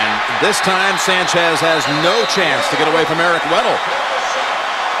 And this time, Sanchez has no chance to get away from Eric Weddle.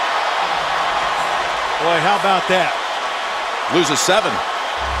 Boy, how about that? Loses 7.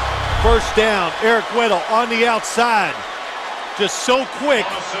 First down, Eric Weddle on the outside. Just so quick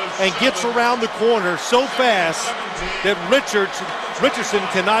and gets around the corner so fast that Richardson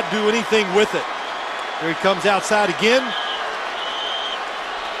cannot do anything with it. Here he comes outside again.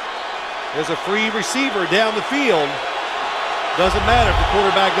 There's a free receiver down the field. Doesn't matter if the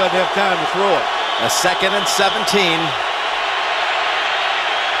quarterback doesn't have time to throw it. A 2nd and 17.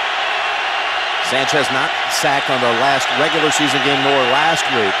 Sanchez not sacked on the last regular season game nor last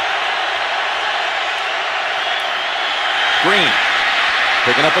week. Green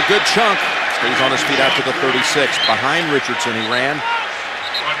picking up a good chunk. Stays on his feet out to the 36. Behind Richardson he ran.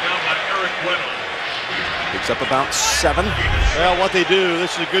 Picks up about 7. Well, what they do,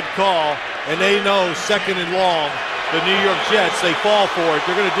 this is a good call, and they know 2nd and long. The New York Jets, they fall for it.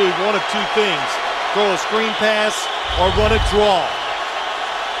 They're going to do one of 2 things. Throw a screen pass or run a draw.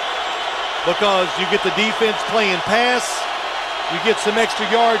 Because you get the defense playing pass, you get some extra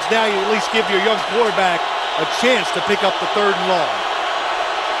yards. Now you at least give your young quarterback a chance to pick up the 3rd and long.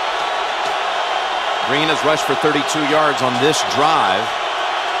 Green has rushed for 32 yards on this drive.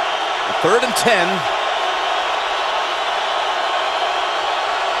 A 3rd and 10.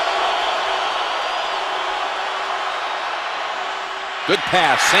 Good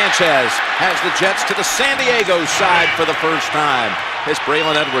pass. Sanchez has the Jets to the San Diego side for the first time. It's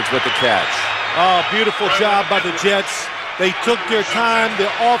Braylon Edwards with the catch. Oh, beautiful job by the Jets. They took their time. The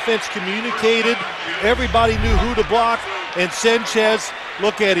offense communicated. Everybody knew who to block. And Sanchez,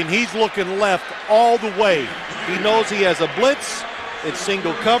 look at him. He's looking left all the way. He knows he has a blitz. It's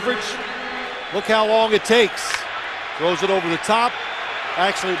single coverage. Look how long it takes. Throws it over the top.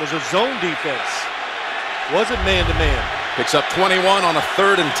 Actually, it was a zone defense. Wasn't man-to-man. Picks up 21 on a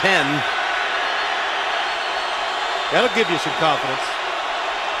 3rd and 10. That'll give you some confidence.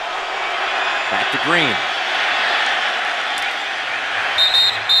 Back to Green.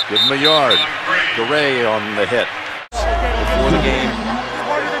 Give him a yard. Garay on the hit. Before the game,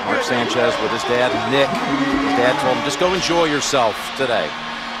 Mark Sanchez with his dad, Nick. His dad told him, just go enjoy yourself today.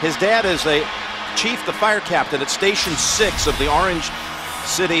 His dad is the fire captain at Station 6 of the Orange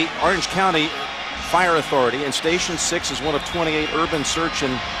County Fire Authority, and Station 6 is one of 28 urban search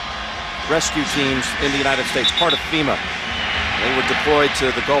and rescue teams in the United States, part of FEMA. They were deployed to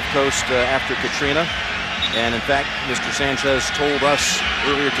the Gulf Coast after Katrina, and in fact, Mr. Sanchez told us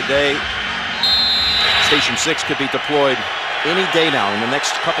earlier today, Station 6 could be deployed any day now. In the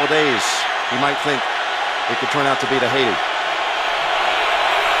next couple of days, you might think it could turn out to be to Haiti.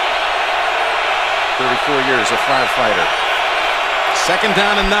 34 years a firefighter. 2nd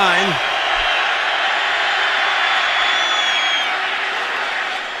down and 9.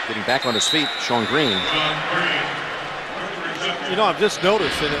 Getting back on his feet, Sean Green. You know, I've just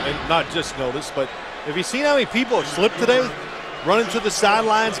noticed, and not just noticed, but have you seen how many people have slipped today? Running to the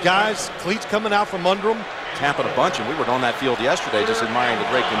sidelines, guys, cleats coming out from under them. It's happened a bunch, and we were on that field yesterday just admiring the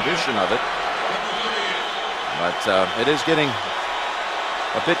great condition of it. But it is getting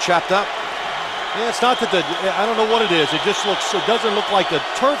a bit chopped up. Yeah, it's not that I don't know what it is. It just looks, it doesn't look like the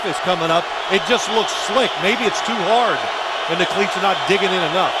turf is coming up. It just looks slick. Maybe it's too hard, and the cleats are not digging in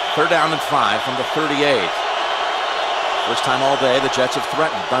enough. 3rd down and 5 from the 38. First time all day the Jets have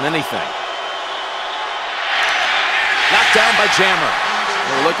threatened, done anything. Knocked down by Jammer.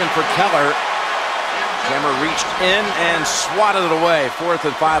 They're looking for Keller. Jammer reached in and swatted it away. 4th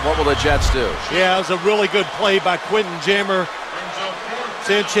and 5. What will the Jets do? Yeah, it was a really good play by Quentin Jammer.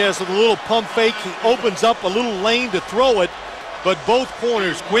 Sanchez with a little pump fake. He opens up a little lane to throw it, but both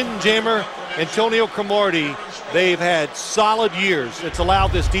corners, Quentin Jammer, Antonio Cromartie, they've had solid years. It's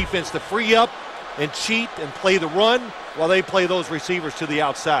allowed this defense to free up and cheat and play the run while they play those receivers to the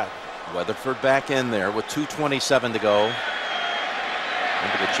outside. Weatherford back in there with 2:27 to go.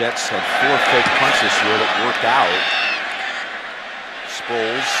 Remember, the Jets had 4 fake punts this year that worked out.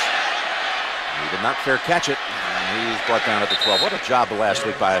 Sproles, he did not fair catch it. He's brought down at the 12. What a job last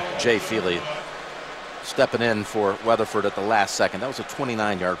week by Jay Feely, stepping in for Weatherford at the last second. That was a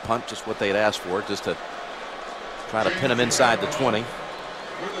 29-yard punt, just what they'd asked for, just to try to pin him inside the 20. An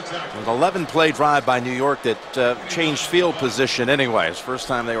 11-play drive by New York that changed field position anyway. It's the first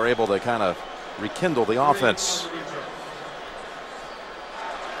time they were able to kind of rekindle the offense.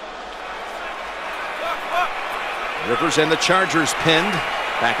 Rivers and the Chargers pinned.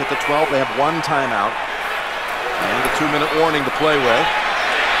 Back at the 12, they have 1 timeout. And a 2-minute warning to play with.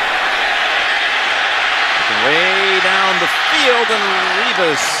 Looking way down the field, and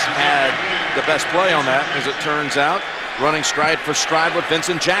Rivas had the best play on that, as it turns out. Running stride for stride with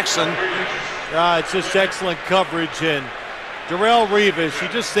Vincent Jackson. It's just excellent coverage. And Darrelle Revis, you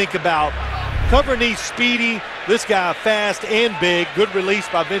just think about covering these speedy, this guy fast and big. Good release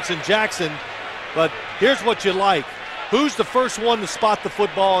by Vincent Jackson. But here's what you like. Who's the first one to spot the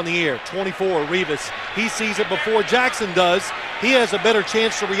football in the air? 24, Revis. He sees it before Jackson does. He has a better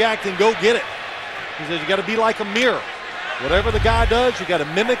chance to react and go get it. He says you got to be like a mirror. Whatever the guy does, you got to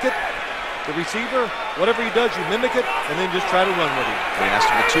mimic it. The receiver, whatever he does, you mimic it, and then just try to run with it. They asked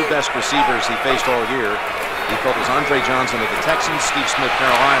him the 2 best receivers he faced all year. He felt it was Andre Johnson of the Texans, Steve Smith,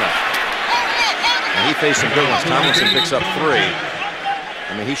 Carolina. And he faced some good ones. Tomlinson picks up 3.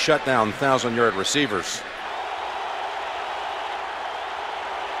 I mean, he shut down 1,000-yard receivers.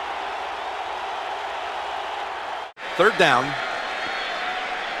 Third down.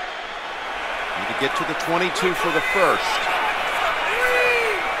 Need to get to the 22 for the first.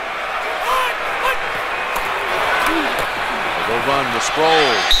 They'll run with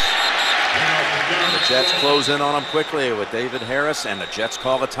Sproles. The Jets close in on him quickly with David Harris, and the Jets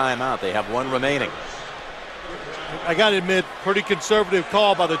call a timeout. They have 1 remaining. I got to admit, pretty conservative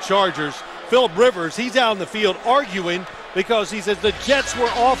call by the Chargers. Phillip Rivers, he's out in the field arguing because he says the Jets were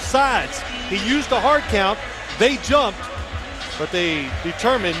offsides. He used a hard count. They jumped, but they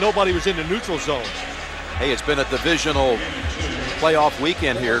determined nobody was in the neutral zone. Hey, it's been a divisional playoff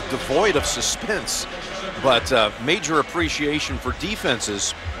weekend here, devoid of suspense, but major appreciation for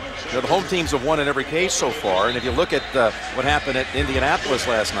defenses. You know, the home teams have won in every case so far, and if you look at what happened at Indianapolis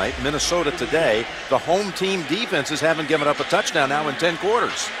last night, Minnesota today, the home team defenses haven't given up a touchdown now in 10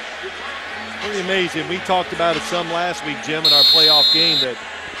 quarters. Pretty amazing. We talked about it some last week, Jim, in our playoff game, that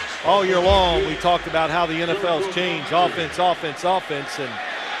all year long we talked about how the NFL's changed. Offense, offense, offense, and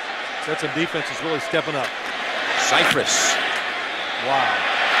that's some defense is really stepping up. Cypress. Wow.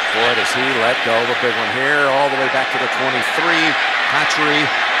 Boy, does he let go. The big one here, all the way back to the 23. Hatchery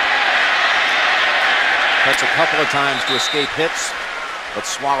cuts a couple of times to escape hits, but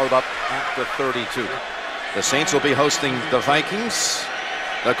swallowed up at the 32. The Saints will be hosting the Vikings.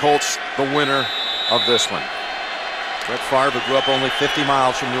 The Colts, the winner of this one. Brett Favre, who grew up only 50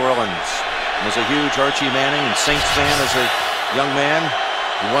 miles from New Orleans, was a huge Archie Manning and Saints fan as a young man.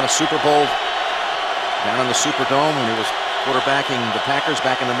 He won a Super Bowl down in the Superdome when he was quarterbacking the Packers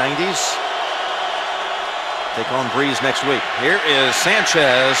back in the 90s. Take on Breeze next week. Here is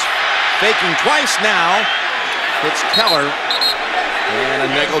Sanchez faking twice now. Hits Keller and a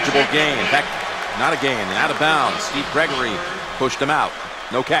negligible gain. In fact, not a gain, out of bounds. Steve Gregory pushed him out.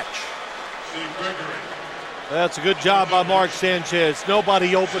 No catch. That's a good job by Mark Sanchez.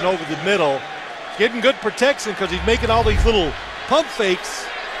 Nobody open over the middle. Getting good protection because he's making all these little pump fakes.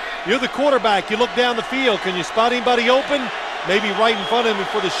 You're the quarterback. You look down the field. Can you spot anybody open? Maybe right in front of him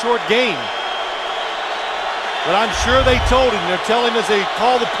for the short gain. But I'm sure they told him. They're telling him as they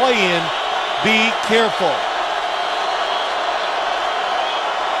call the play in, be careful.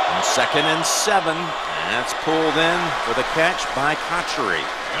 And 2nd and 7. That's pulled in for the catch by Hatchery.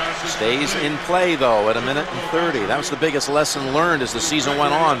 Stays in play, though, at 1:30. That was the biggest lesson learned as the season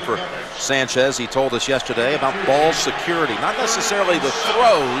went on for Sanchez. He told us yesterday about ball security. Not necessarily the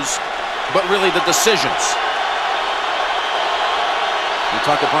throws, but really the decisions. You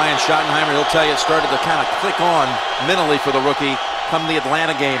talk to Brian Schottenheimer, he'll tell you it started to kind of click on mentally for the rookie come the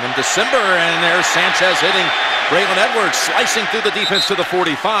Atlanta game in December, and there's Sanchez hitting Braylon Edwards slicing through the defense to the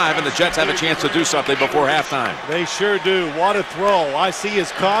 45, and the Jets have a chance to do something before halftime. They sure do. What a throw. I see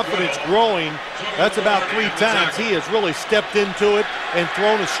his confidence growing. That's about 3 times he has really stepped into it and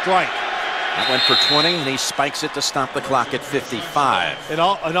thrown a strike. That went for 20, and he spikes it to stop the clock at 55. And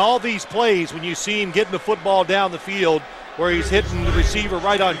all these plays, when you see him getting the football down the field where he's hitting the receiver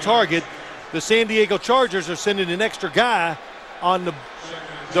right on target, the San Diego Chargers are sending an extra guy on the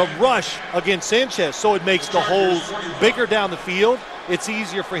rush against Sanchez, so it makes the holes bigger down the field. It's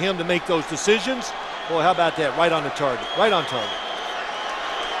easier for him to make those decisions. Boy, how about that? Right on the target. Right on target.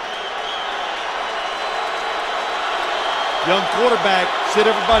 Young quarterback, sit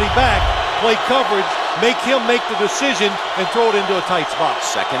everybody back, play coverage, make him make the decision and throw it into a tight spot.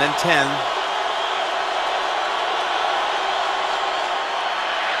 2nd and 10.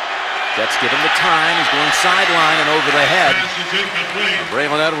 Jets give him the time. He's going sideline and over the head.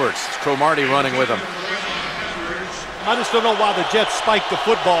 Braylon Edwards. It's Cromartie running with him. I just don't know why the Jets spiked the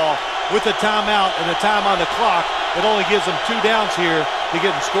football with the timeout and the time on the clock. It only gives them 2 downs here to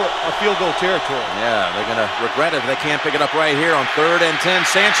get in a field goal territory. Yeah, they're going to regret it if they can't pick it up right here on 3rd and 10.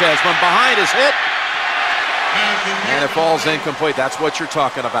 Sanchez from behind is hit. And it falls incomplete. That's what you're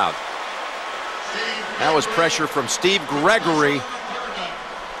talking about. That was pressure from Steve Gregory.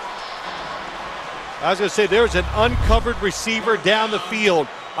 I was going to say, there's an uncovered receiver down the field.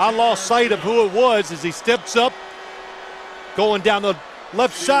 I lost sight of who it was as he steps up, going down the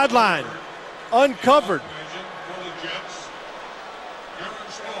left sideline. Uncovered.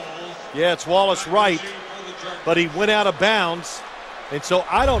 Yeah, it's Wallace Wright, but he went out of bounds. And so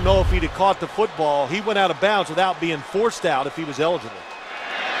I don't know if he'd have caught the football. He went out of bounds without being forced out if he was eligible.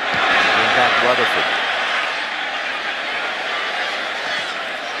 Bring back Rutherford.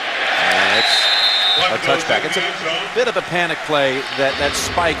 And it's a touchback. It's a bit of a panic play, that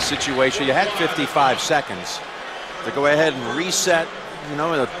spike situation. You had 55 seconds to go ahead and reset, you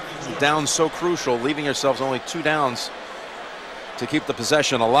know, a down so crucial, leaving yourselves only 2 downs to keep the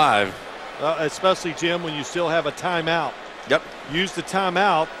possession alive. Especially, Jim, when you still have a timeout. Yep. Use the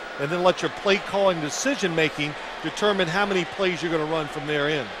timeout and then let your play calling decision making determine how many plays you're going to run from there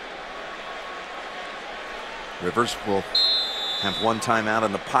in. Rivers will have 1 timeout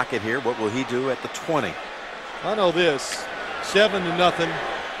in the pocket here. What will he do at the 20? I know this, 7-0.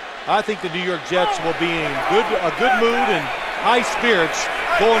 I think the New York Jets will be in a good mood and high spirits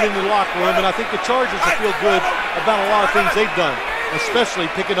going into the locker room, and I think the Chargers will feel good about a lot of things they've done, especially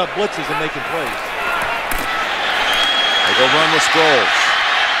picking up blitzes and making plays. They go run with Sproles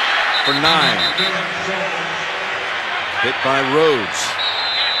for 9. Hit by Rhodes.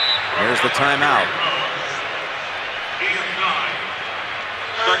 There's the timeout.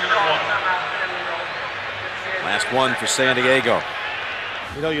 Last one for San Diego.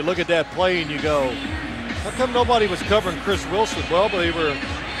 You know, you look at that play and you go, how come nobody was covering Chris Wilson? Well, they were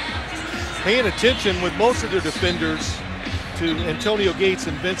paying attention with most of their defenders to Antonio Gates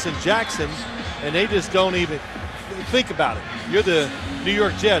and Vincent Jackson, and they just don't even think about it. You're the New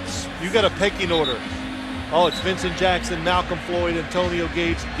York Jets. You got a pecking order. Oh, it's Vincent Jackson, Malcolm Floyd, Antonio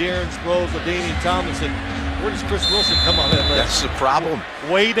Gates, Darren Sproles, LaDainian Tomlinson. Where does Chris Wilson come on that list? That's the problem.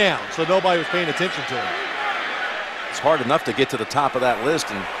 Way down, so nobody was paying attention to him. It's hard enough to get to the top of that list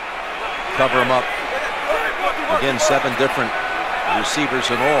and cover him up. Again, 7 different receivers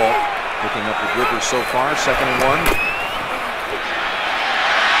in all, picking up with Rivers so far. 2nd and 1.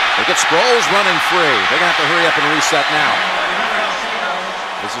 They get Sproles running free. They're going to have to hurry up and reset now.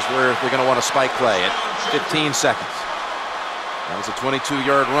 This is where they're going to want a spike play at 15 seconds. That was a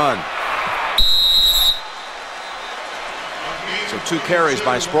 22-yard run. So 2 carries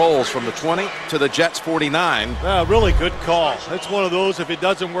by Sproles from the 20 to the Jets 49. Really good call. It's one of those, if it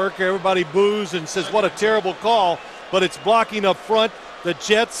doesn't work, everybody boos and says, what a terrible call. But it's blocking up front. The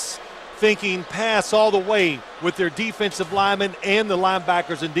Jets thinking pass all the way with their defensive linemen and the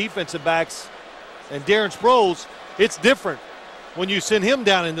linebackers and defensive backs. And Darren Sproles, it's different. When you send him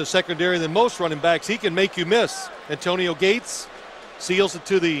down in the secondary than most running backs, he can make you miss. Antonio Gates seals it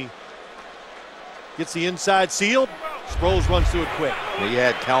to gets the inside sealed. Sproles runs through it quick. He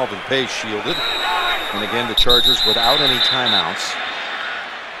had Calvin Pace shielded. And again, the Chargers without any timeouts.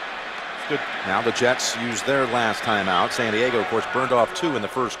 Good. Now the Jets used their last timeout. San Diego, of course, burned off 2 in the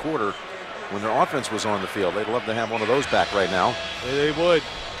first quarter when their offense was on the field. They'd love to have one of those back right now. They would.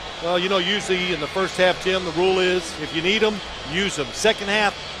 Well, you know, usually in the first half, Tim, the rule is if you need them, use them. Second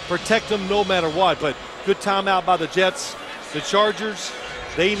half, protect them no matter what. But good timeout by the Jets. The Chargers,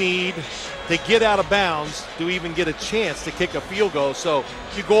 they need to get out of bounds to even get a chance to kick a field goal. So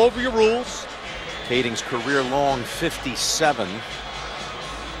you go over your rules. Kading's career-long 57.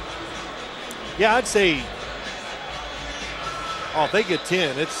 Yeah, I'd say Oh, if they get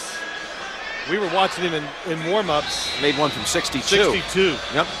 10, we were watching him in warm-ups. Made one from 62. 62.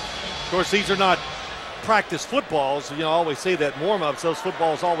 Yep. Of course, these are not practice footballs. You know, I always say that in warm-ups, those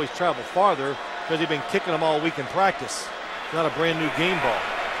footballs always travel farther because they've been kicking them all week in practice. It's not a brand new game ball.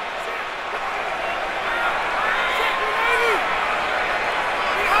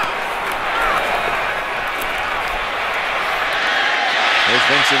 There's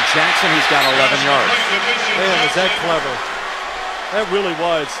Vincent Jackson. He's got 11 yards. Man, is that clever. That really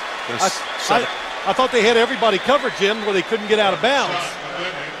was. I thought they had everybody covered, Jim, where they couldn't get out of bounds.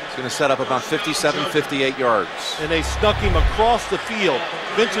 He's going to set up about 57, 58 yards. And they snuck him across the field.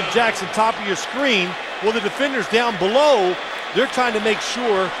 Vincent Jackson, top of your screen. Well, the defenders down below, they're trying to make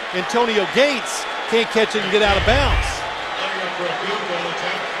sure Antonio Gates can't catch it and get out of bounds.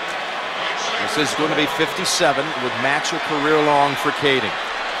 This is going to be 57, would match a career long for Kading.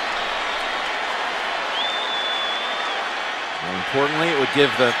 More importantly, it would give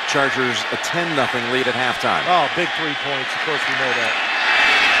the Chargers a 10-0 lead at halftime. Oh, big 3 points. Of course, we know that.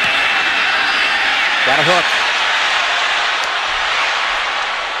 Got a hook.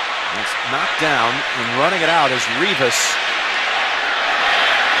 It's knocked down, and running it out is Revis.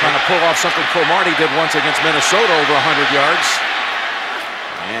 Trying to pull off something Cromartie did once against Minnesota over 100 yards.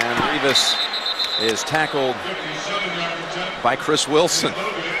 And Revis is tackled by Chris Wilson.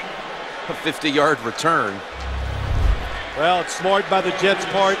 A 50-yard return. Well, it's smart by the Jets'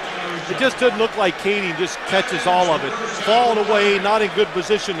 part. It just doesn't look like Kading just catches all of it. Falling away, not in good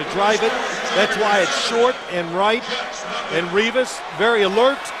position to drive it. That's why it's short and right. And Revis, very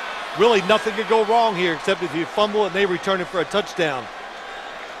alert. Really nothing could go wrong here except if you fumble and they return it for a touchdown.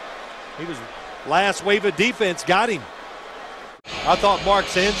 He was last wave of defense, got him. I thought Mark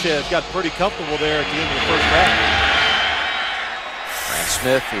Sanchez got pretty comfortable there at the end of the first half. Brad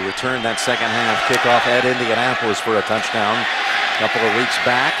Smith, who returned that second half kickoff at Indianapolis for a touchdown a couple of weeks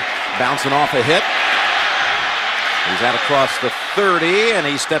back, bouncing off a hit. He's out across the 30, and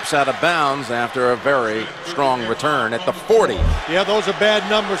he steps out of bounds after a very strong return at the 40. Yeah, those are bad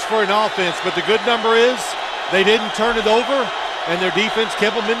numbers for an offense, but the good number is they didn't turn it over, and their defense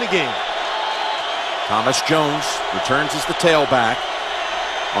kept them in the game. Thomas Jones returns as the tailback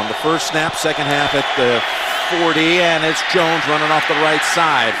on the first snap, second half at the 40, and it's Jones running off the right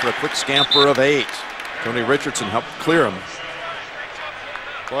side for a quick scamper of 8. Tony Richardson helped clear him.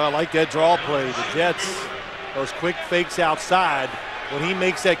 Well, I like that draw play. The Jets, those quick fakes outside. When he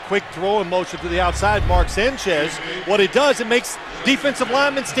makes that quick throwing motion to the outside, Mark Sanchez, what it does, it makes defensive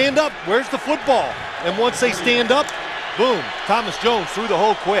linemen stand up. Where's the football? And once they stand up, boom, Thomas Jones through the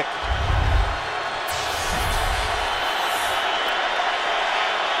hole quick.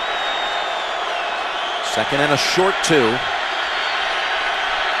 Second and a short 2.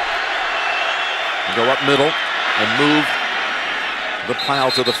 Go up middle and move the pile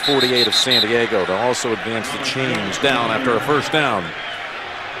to the 48 of San Diego to also advance the chains down after a first down.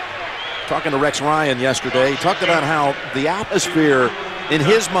 Talking to Rex Ryan yesterday, he talked about how the atmosphere in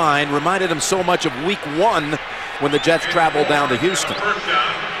his mind reminded him so much of week 1 when the Jets traveled down to Houston.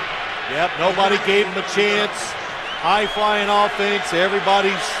 Yep, nobody gave him a chance. High-flying offense,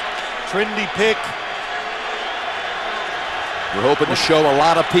 everybody's trendy pick. We're hoping to show a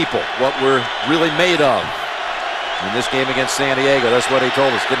lot of people what we're really made of in this game against San Diego. That's what he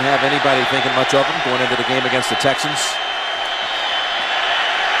told us. Didn't have anybody thinking much of him going into the game against the Texans.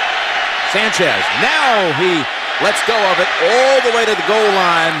 Sanchez, now he lets go of it all the way to the goal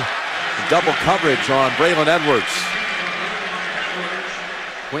line. Double coverage on Braylon Edwards.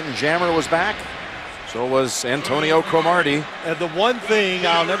 Quentin Jammer was back. So was Antonio Cromartie. And the one thing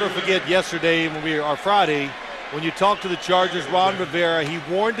I'll never forget yesterday or Friday, when you talked to the Chargers, Ron Rivera, he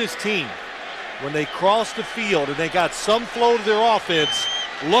warned his team when they crossed the field and they got some flow to their offense,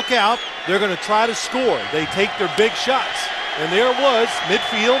 look out, they're going to try to score. They take their big shots. And there it was,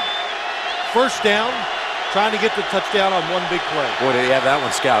 midfield, first down, trying to get the touchdown on one big play. Boy, did he have that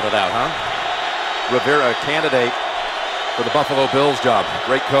one scouted out, huh? Rivera, a candidate for the Buffalo Bills job.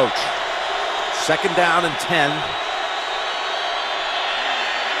 Great coach. Second down and 10.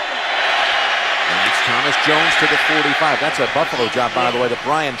 Thomas Jones to the 45. That's a Buffalo job, by the way, that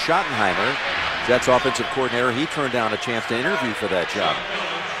Brian Schottenheimer, Jets offensive coordinator, he turned down a chance to interview for that job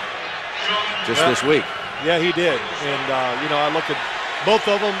just this week. Yeah, he did. And, you know, I look at both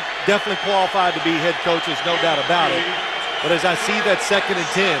of them, definitely qualified to be head coaches, no doubt about it. But as I see that second and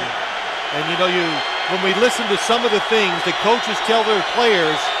 10, and, you know, when we listen to some of the things that coaches tell their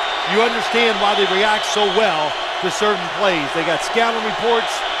players, you understand why they react so well to certain plays. They got scouting reports.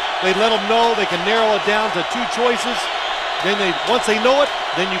 They let them know they can narrow it down to 2 choices. Then once they know it,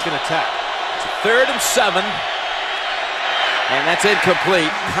 then you can attack. It's 3rd and 7. And that's incomplete.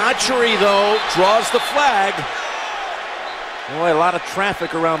 Conchery, though, draws the flag. Boy, a lot of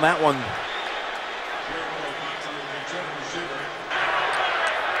traffic around that one.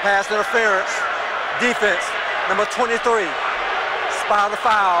 Pass interference. Defense, number 23. Spot the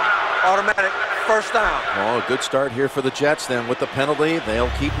foul. Automatic first down. Oh, a good start here for the Jets then. With the penalty, they'll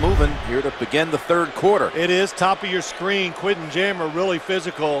keep moving here to begin the third quarter. It is top of your screen. Quentin Jammer really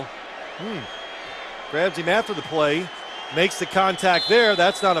physical. Grabs him after the play. Makes the contact there.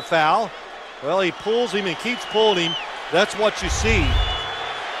 That's not a foul. Well, he pulls him and keeps pulling him. That's what you see.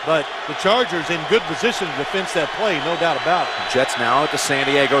 But the Chargers in good position to defense that play, no doubt about it. Jets now at the San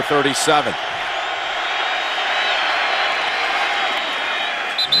Diego 37.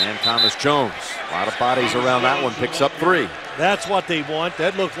 And Thomas Jones, a lot of bodies around that one, picks up 3. That's what they want.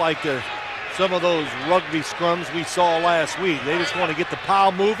 That looked like some of those rugby scrums we saw last week. They just want to get the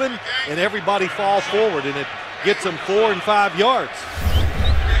pile moving and everybody fall forward, and it gets them 4 and 5 yards.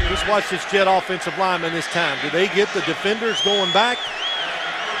 Just watch this Jet offensive lineman this time. Do they get the defenders going back?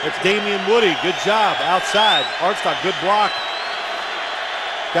 It's Damian Woody. Good job outside. Hartstock, good block.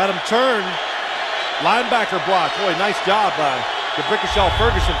 Got him turned. Linebacker block. Boy, nice job by DeBrickashaw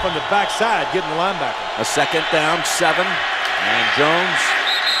Ferguson from the backside getting the linebacker. A second down, 7. And Jones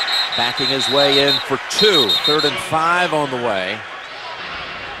backing his way in for 2. 3rd and 5 on the way.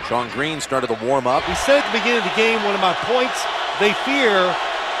 Sean Green started to warm up. He said at the beginning of the game, one of my points, they fear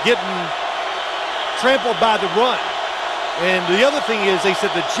getting trampled by the run. And the other thing is, they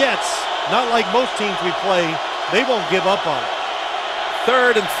said the Jets, not like most teams we play, they won't give up on it.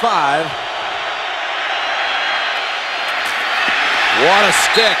 3rd and 5. What a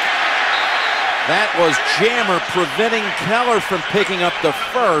stick. That was Jammer preventing Keller from picking up the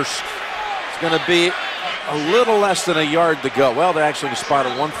first. It's going to be a little less than a yard to go. Well, they actually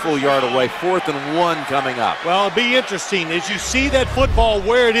spotted 1 full yard away. 4th and 1 coming up. Well, it'll be interesting. As you see that football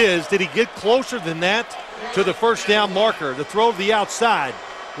where it is, did he get closer than that to the first down marker? The throw to the outside.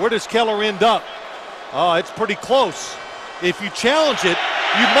 Where does Keller end up? Oh, it's pretty close. If you challenge it,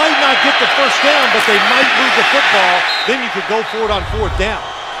 you might not get the first down, but they might move the football. Then you could go for it on 4th down.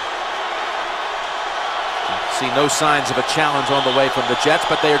 See no signs of a challenge on the way from the Jets,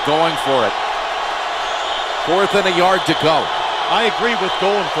 but they are going for it. 4th and a yard to go. I agree with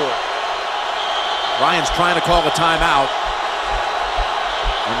going for it. Ryan's trying to call a timeout,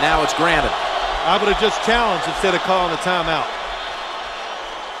 and now it's granted. I would have just challenged instead of calling a timeout.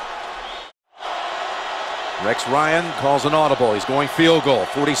 Rex Ryan calls an audible. He's going field goal.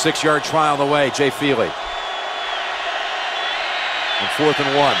 46-yard try on the way. Jay Feely. And 4th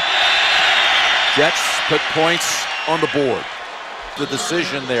and 1. Jets put points on the board. The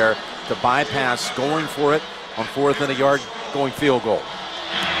decision there to bypass going for it on 4th and a yard, going field goal.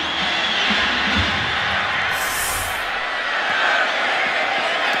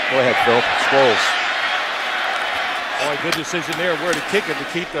 Go ahead, Phil. Scrolls. Boy, good decision there where to kick it to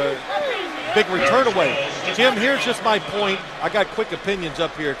keep the big return away. Jim, here's just my point. I got quick opinions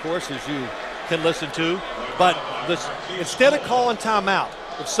up here, of course, as you can listen to. But instead of calling timeout,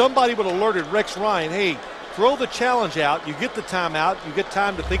 if somebody would have alerted Rex Ryan, hey, throw the challenge out, you get the timeout, you get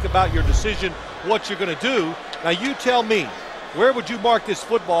time to think about your decision, what you're going to do. Now you tell me, where would you mark this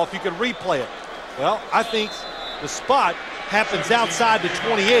football if you could replay it? Well, I think the spot happens outside the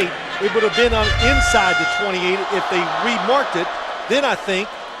 28. It would have been on inside the 28 if they remarked it. Then I think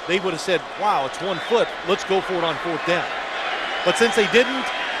they would have said, wow, it's 1 foot. Let's go for it on 4th down. But since they didn't,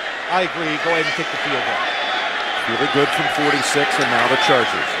 I agree. Go ahead and kick the field goal. Really good from 46, and now the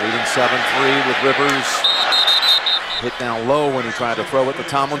Chargers leading 7-3 with Rivers hit down low when he tried to throw it to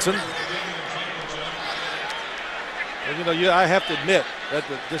Tomlinson. And, you know, I have to admit that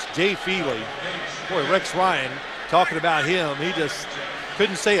this Jay Feely, boy, Rex Ryan, talking about him, he just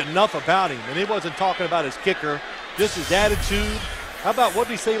couldn't say enough about him. And he wasn't talking about his kicker, just his attitude. How about what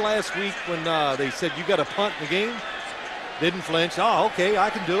did he say last week when they said you got to punt in the game? Didn't flinch. Oh, okay,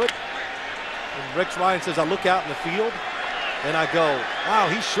 I can do it. And Rex Ryan says, I look out in the field, and I go, wow,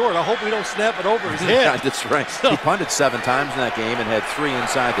 he's short. I hope we don't snap it over his head. That's right. He punted 7 times in that game and had 3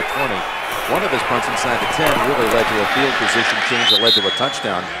 inside the 20. One of his punts inside the 10 really led to a field position change that led to a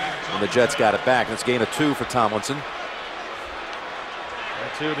touchdown when the Jets got it back. That's gain of 2 for Tomlinson.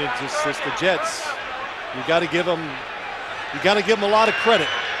 That's it. It's just the Jets. You got to give them a lot of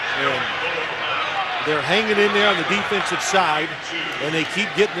credit. And they're hanging in there on the defensive side, and they keep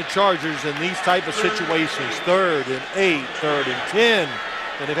getting the Chargers in these type of situations. 3rd and 8, 3rd and 10,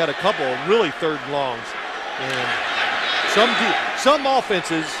 and they've had a couple of really 3rd and longs. And some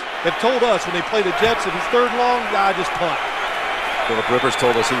offenses have told us when they play the Jets, if it's 3rd and long, I just punt. Philip Rivers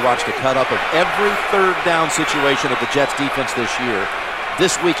told us he watched a cut up of every third down situation of the Jets defense this year.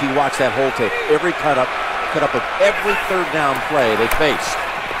 This week he watched that whole tape. Every cut up of every third down play they faced.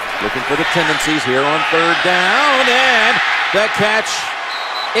 Looking for the tendencies here on third down, and the catch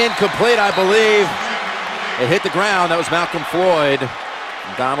incomplete, I believe. It hit the ground. That was Malcolm Floyd.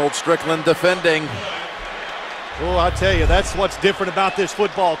 Donald Strickland defending. Well, I tell you, that's what's different about this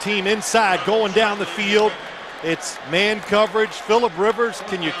football team. Inside, going down the field. It's man coverage. Philip Rivers,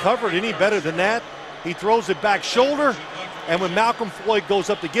 can you cover it any better than that? He throws it back shoulder, and when Malcolm Floyd goes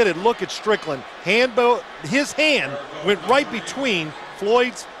up to get it, look at Strickland. His hand went right between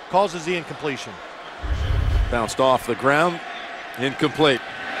Floyd's, causes the incompletion. Bounced off the ground, incomplete.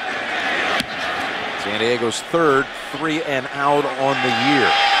 San Diego's third 3 and out on the year.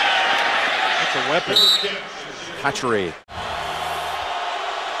 That's a weapon. Hatchery.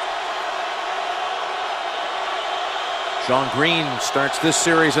 Sean Green starts this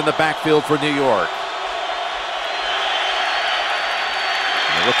series in the backfield for New York.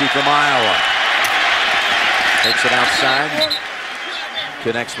 And the rookie from Iowa takes it outside.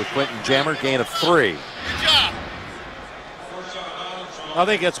 Connects with Quentin Jammer, gain of 3. I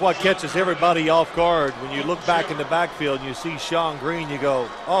think that's what catches everybody off guard. When you look back in the backfield and you see Sean Green, you go,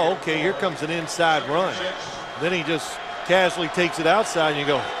 oh, okay, here comes an inside run. Then he just casually takes it outside and you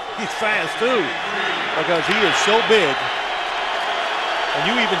go, he's fast too, because he is so big. And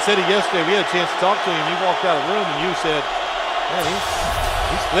you even said it yesterday. We had a chance to talk to him. You walked out of the room and you said, man,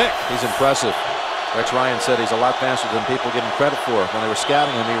 he's thick. He's impressive. Rex Ryan said he's a lot faster than people give him credit for. When they were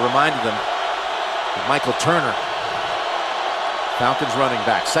scouting him, he reminded them of Michael Turner. Falcons running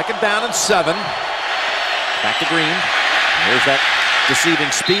back. 2nd down and 7. Back to Green. Here's that deceiving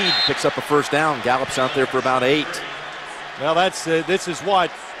speed. Picks up a first down. Gallops out there for about 8. Well, this is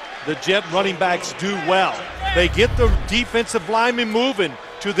what the Jet running backs do well. They get the defensive linemen moving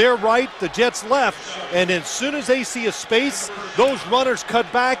to their right, the Jets left, and as soon as they see a space, those runners cut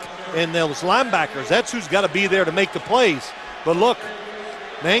back, and those linebackers, that's who's got to be there to make the plays. But look,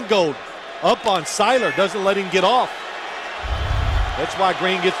 Mangold up on Seiler, doesn't let him get off. That's why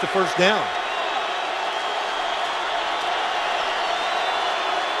Green gets the first down.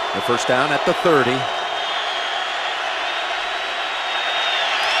 The first down at the 30.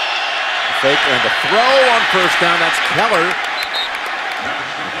 Fake and the throw on first down. That's Keller.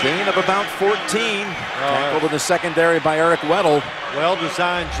 A gain of about 14. Tackled in the secondary by Eric Weddle. Well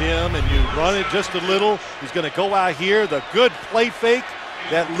designed, Jim, and you run it just a little. He's going to go out here. The good play fake.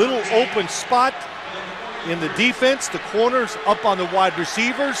 That little open spot in the defense. The corners up on the wide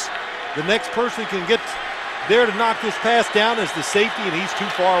receivers. The next person can get there to knock this pass down is the safety, and he's too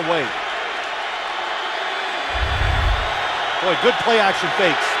far away. Boy, good play action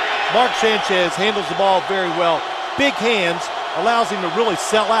fakes. Mark Sanchez handles the ball very well. Big hands, allows him to really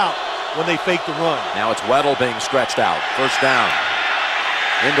sell out when they fake the run. Now it's Weddle being stretched out. First down.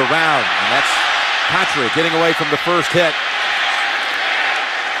 End around, and that's Patry getting away from the first hit.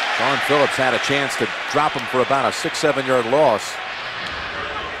 Sean Phillips had a chance to drop him for about a 6-7 yard loss.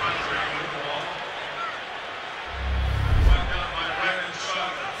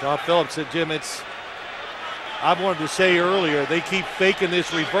 Sean Phillips said, Jim, I wanted to say earlier, they keep faking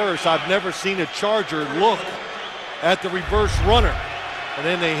this reverse. I've never seen a Charger look at the reverse runner. And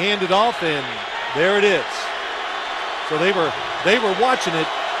then they hand it off, and there it is. So they were watching it.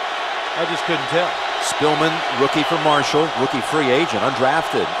 I just couldn't tell. Spillman, rookie for Marshall, rookie free agent,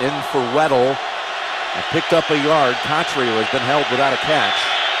 undrafted, in for Weddle. And picked up a yard. Patry has been held without a catch.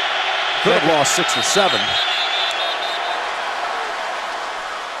 Could have lost 6 or 7.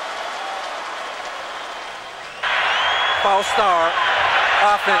 False start,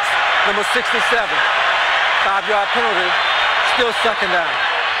 offense, number 67. 5-yard penalty, still 2nd down.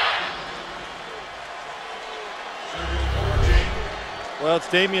 Well, it's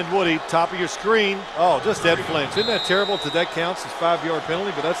Damian Woody, top of your screen. Oh, just dead flinch. Isn't that terrible that that counts as 5-yard penalty,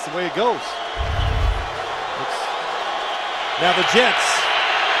 but that's the way it goes. Now the Jets,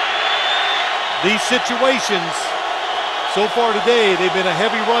 these situations, so far today, they've been a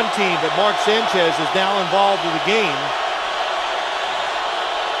heavy run team, but Mark Sanchez is now involved in the game.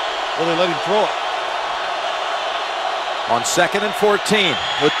 Well, they let him throw it. On 2nd and 14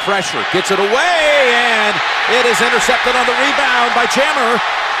 with pressure. Gets it away, and it is intercepted on the rebound by Jammer.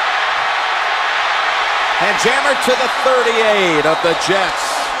 And Jammer to the 38 of the Jets.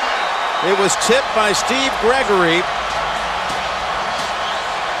 It was tipped by Steve Gregory.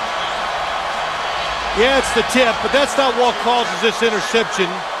 Yeah, it's the tip, but that's not what causes this interception.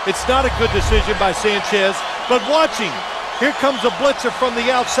 It's not a good decision by Sanchez, but watching. Here comes a blitzer from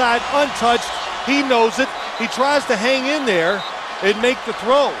the outside, untouched. He knows it. He tries to hang in there, and make the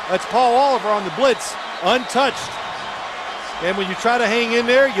throw. That's Paul Oliver on the blitz, untouched. And when you try to hang in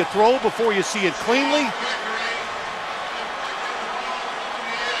there, you throw before you see it cleanly.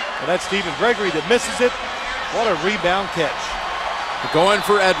 And that's Stephen Gregory that misses it. What a rebound catch. Going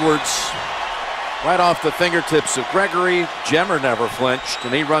for Edwards. Right off the fingertips of Gregory. Jemmer never flinched,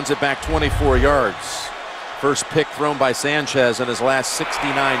 and he runs it back 24 yards. First pick thrown by Sanchez in his last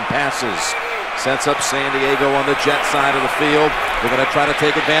 69 passes. Sets up San Diego on the Jet side of the field. They're going to try to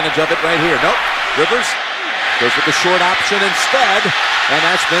take advantage of it right here. Nope. Rivers goes with the short option instead. And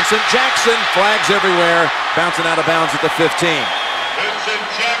that's Vincent Jackson. Flags everywhere. Bouncing out of bounds at the 15. Vincent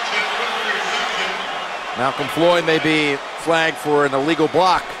Jackson with the reception. Malcolm Floyd may be flagged for an illegal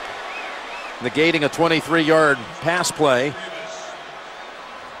block, negating a 23-yard pass play.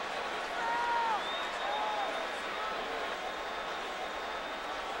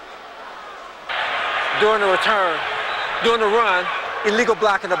 During the return, during the run, illegal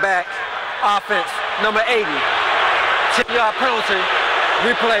block in the back, offense, number 80. 10-yard penalty,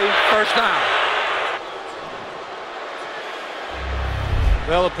 replay, first down.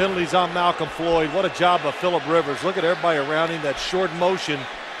 Well, the penalty's on Malcolm Floyd. What a job of Phillip Rivers. Look at everybody around him. That short motion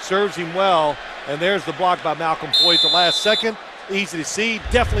serves him well. And there's the block by Malcolm Floyd at the last second. Easy to see,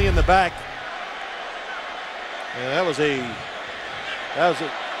 definitely in the back. And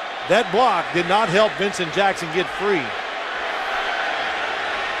that block did not help Vincent Jackson get free.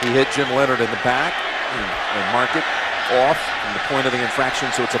 He hit Jim Leonard in the back and mark it off from the point of the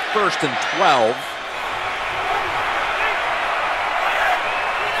infraction, so it's a 1st and 12.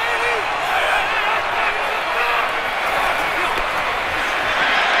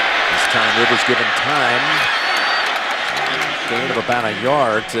 This time Rivers given time. Gain of about a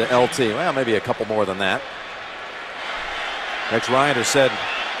yard to LT. Well, maybe a couple more than that. Rex Ryan has said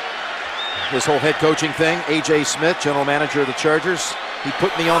his whole head coaching thing. A.J. Smith, general manager of the Chargers, he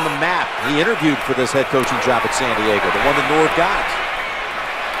put me on the map. He interviewed for this head coaching job at San Diego, the one that Norv got.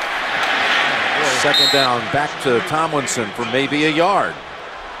 Second down, back to Tomlinson for maybe a yard.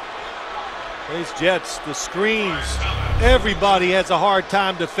 These Jets, the screens, everybody has a hard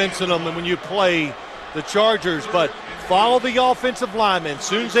time defending them and when you play the Chargers, but follow the offensive linemen. As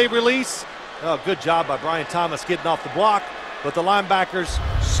soon as they release, oh, good job by Brian Thomas getting off the block, but the linebackers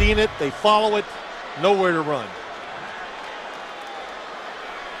seeing it, they follow it, nowhere to run.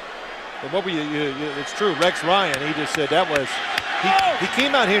 But what were it's true, Rex Ryan, he just said that was, he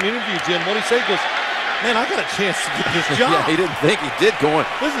came out here and interviewed Jim. What he said, he goes, man, I got a chance to get this job. Yeah, he didn't think he did going.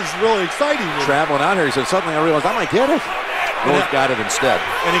 This is really exciting. Traveling out here, he said, suddenly I realized I might get it. North got it instead.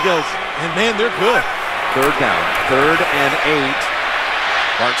 And he goes, and man, they're good. Third down, 3rd and 8.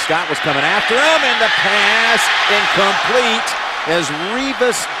 Bart Scott was coming after him, and the pass incomplete as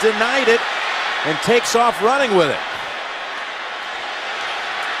Rivas denied it and takes off running with it.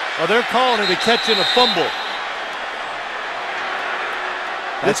 Well, they're calling it a catch and a fumble.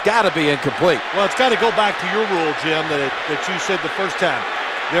 That's got to be incomplete. Well, it's got to go back to your rule, Jim, that you said the first time.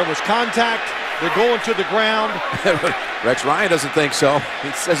 There was contact. They're going to the ground. Rex Ryan doesn't think so. He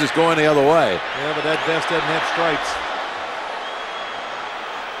says it's going the other way. Yeah, but that vest doesn't have stripes.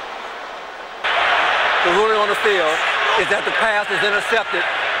 The ruling on the field is that the pass is intercepted.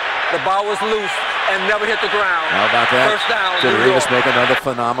 The ball was loose and never hit the ground. How about that? First down. Did Rivas make another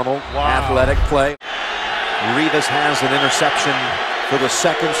phenomenal athletic play? Rivas has an interception for the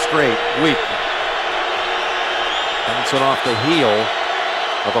 2nd straight week. Bouncing off the heel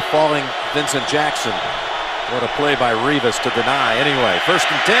of a falling Vincent Jackson. What a play by Rivas to deny. Anyway, 1st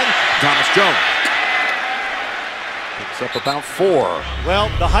and 10, Thomas Jones. Picks up about 4.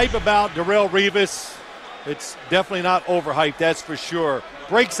 Well, the hype about Darrelle Revis, it's definitely not overhyped, that's for sure.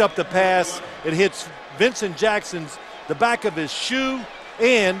 Breaks up the pass. It hits Vincent Jackson's, the back of his shoe,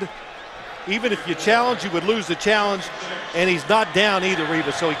 and even if you challenge, you would lose the challenge, and he's not down either,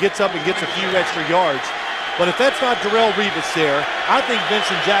 Revis, so he gets up and gets a few extra yards. But if that's not Darrelle Revis there, I think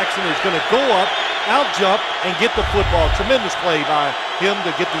Vincent Jackson is going to go up, out-jump, and get the football. Tremendous play by him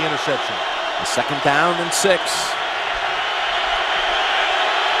to get the interception. The 2nd down and 6.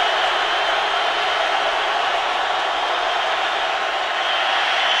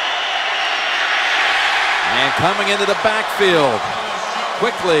 And coming into the backfield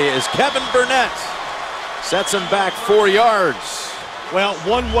quickly is Kevin Burnett. Sets him back 4 yards. Well,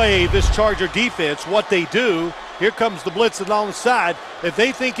 one way this Charger defense, what they do, here comes the blitz along the side. If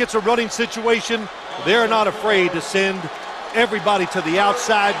they think it's a running situation, they're not afraid to send everybody to the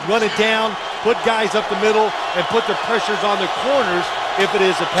outside, run it down, put guys up the middle, and put the pressures on the corners if it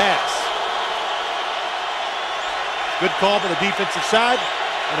is a pass. Good call by the defensive side,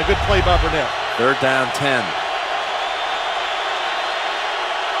 and a good play by Burnett. 3rd down 10.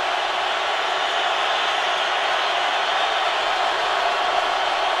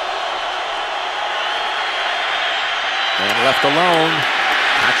 left alone.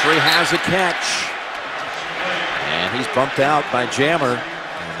 Patry has a catch. And he's bumped out by Jammer.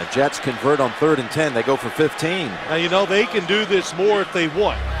 And the Jets convert on 3rd and 10. They go for 15. Now, you know, they can do this more if they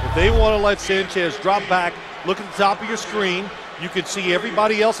want. If they want to let Sanchez drop back, look at the top of your screen. You can see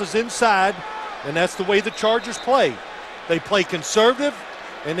everybody else is inside, and that's the way the Chargers play. They play conservative,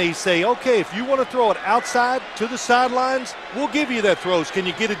 and they say, okay, if you want to throw it outside to the sidelines, we'll give you that throws. Can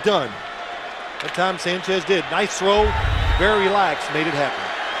you get it done? That time Sanchez did. Nice throw, very relaxed, made it happen.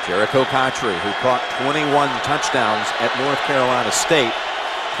 Jericho Patry, who caught 21 touchdowns at North Carolina State.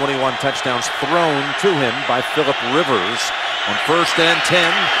 21 touchdowns thrown to him by Philip Rivers on 1st and 10.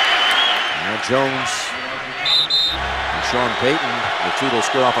 Now Jones and Sean Payton, the two will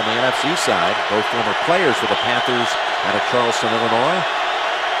square off on the NFC side. Both former players for the Panthers out of Charleston, Illinois.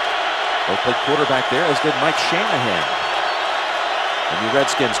 Both played quarterback there, as did Mike Shanahan, the new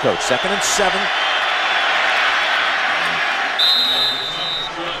Redskins coach. 2nd and 7.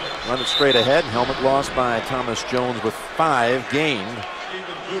 Run it straight ahead. Helmet lost by Thomas Jones with 5 gained.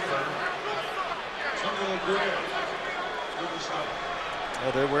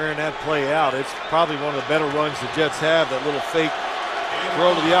 Well, they're wearing that play out. It's probably one of the better runs the Jets have. That little fake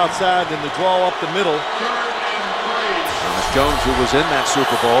throw to the outside, then the draw up the middle. Thomas Jones, who was in that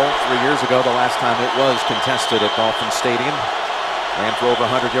Super Bowl 3 years ago, the last time it was contested at Qualcomm Stadium, ran for over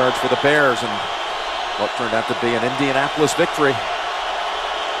 100 yards for the Bears and what turned out to be an Indianapolis victory.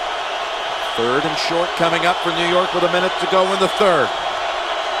 3rd and short coming up for New York with a minute to go in the 3rd.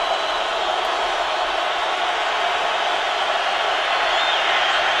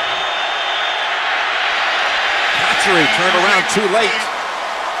 Patry turned around too late.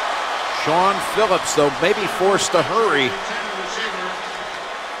 Sean Phillips, though, maybe forced to hurry.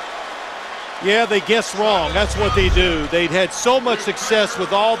 Yeah, they guessed wrong. That's what they do. They'd had so much success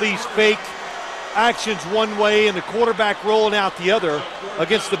with all these fake actions one way and the quarterback rolling out the other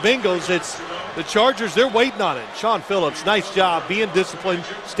against the Bengals. It's the Chargers, they're waiting on it. Sean Phillips, nice job being disciplined,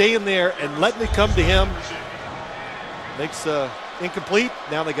 staying there and letting it come to him. Makes incomplete.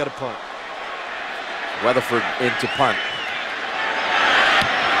 Now they got a punt. Weatherford into punt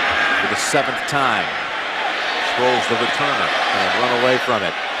for the 7th time. Scrolls the returner and run away from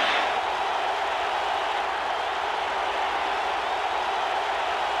it.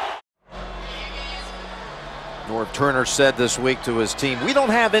 Norv Turner said this week to his team, we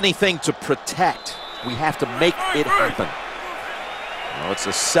don't have anything to protect. We have to make it happen. Well, it's a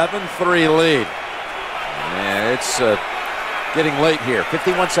 7-3 lead. And it's getting late here.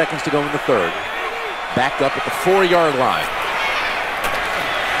 51 seconds to go in the 3rd. Backed up at the 4-yard line.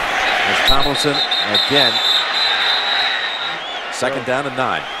 There's Tomlinson again. 2nd down and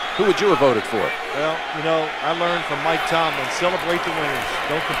 9. Who would you have voted for? Well, you know, I learned from Mike Tomlin, celebrate the winners.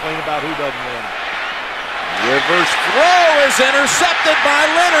 Don't complain about who doesn't win. Rivers' throw is intercepted by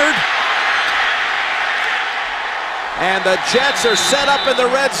Leonard. And the Jets are set up in the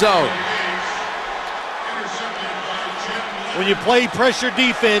red zone. When you play pressure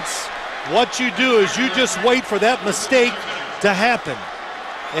defense, what you do is you just wait for that mistake to happen.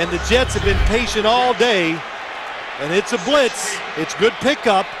 And the Jets have been patient all day. And it's a blitz. It's good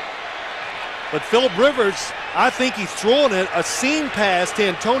pickup. But Philip Rivers, I think he's throwing a seam pass to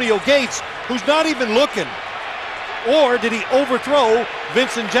Antonio Gates, who's not even looking. Or did he overthrow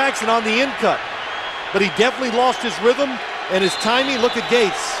Vincent Jackson on the in cut? But he definitely lost his rhythm and his timing. Look at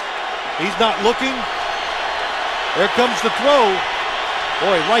Gates. He's not looking. There comes the throw.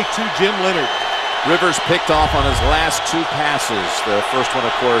 Boy, right to Jim Leonard. Rivers picked off on his last 2 passes. The first one,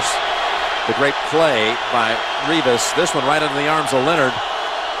 of course, the great play by Rivas. This one right into the arms of Leonard.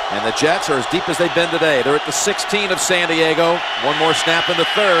 And the Jets are as deep as they've been today. They're at the 16 of San Diego. One more snap in the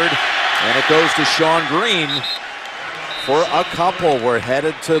 3rd. And it goes to Sean Green for a couple. We're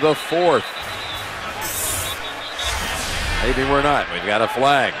headed to the 4th. Maybe we're not. We've got a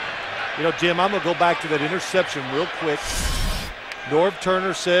flag. You know, Jim, I'm going to go back to that interception real quick. Norv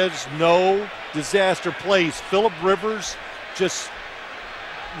Turner says no disaster plays. Philip Rivers just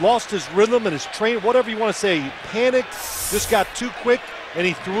lost his rhythm and his train, whatever you want to say. He panicked, just got too quick, and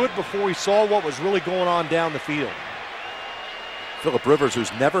he threw it before he saw what was really going on down the field. Philip Rivers,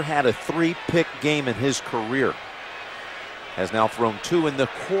 who's never had a 3-pick game in his career, has now thrown 2 in the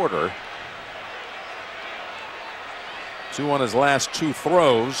quarter. 2 on his last 2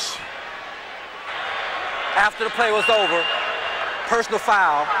 throws. After the play was over, personal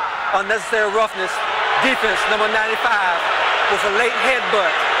foul, unnecessary roughness, defense number 95 with a late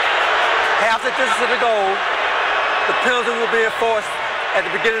headbutt. Half the distance to the goal, the penalty will be enforced at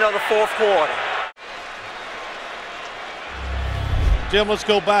the beginning of the 4th quarter. Jim, let's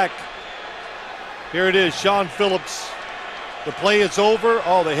go back. Here it is, Sean Phillips The play is over.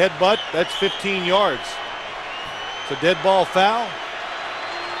 Oh, the headbutt. That's 15 yards. It's a dead ball foul.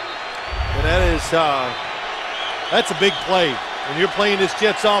 And that's a big play. When you're playing this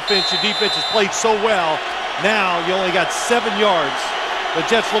Jets offense, your defense has played so well. Now you only got 7 yards. The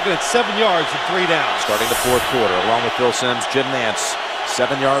Jets looking at 7 yards and 3 downs. Starting the fourth quarter, along with Phil Simms, Jim Nance,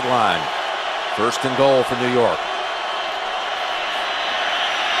 7-yard line. First and goal for New York.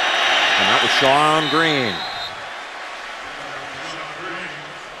 And that was Sean Green.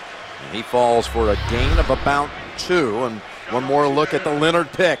 And he falls for a gain of about 2. And one more look at the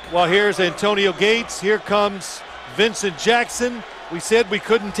Leonard pick. Well, here's Antonio Gates. Here comes Vincent Jackson. We said we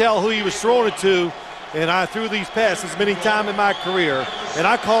couldn't tell who he was throwing it to, and I threw these passes many times in my career, and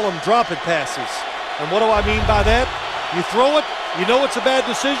I call them drop-it passes. And what do I mean by that? You throw it, you know it's a bad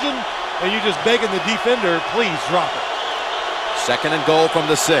decision, and you're just begging the defender, please drop it. Second and goal from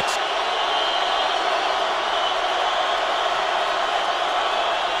the 6.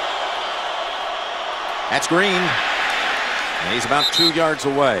 That's Green. And he's about 2 yards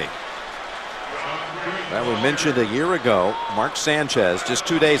away. Well, we mentioned a year ago, Mark Sanchez, just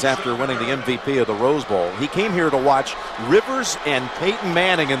 2 days after winning the MVP of the Rose Bowl, he came here to watch Rivers and Peyton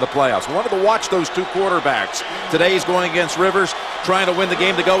Manning in the playoffs. Wanted to watch those two quarterbacks. Today he's going against Rivers, trying to win the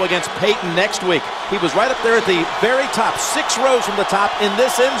game to go against Peyton next week. He was right up there at the very top, 6 rows from the top in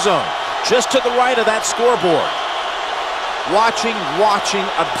this end zone, just to the right of that scoreboard. Watching,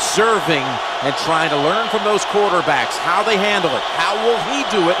 observing, and trying to learn from those quarterbacks how they handle it. How will he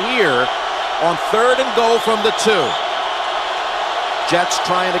do it here on third and goal from the 2? Jets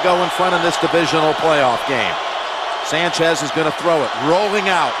trying to go in front in this divisional playoff game. Sanchez is going to throw it,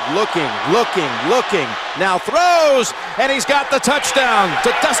 rolling out, looking, now throws, and he's got the touchdown to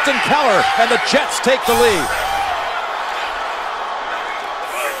Dustin Keller, and the Jets take the lead.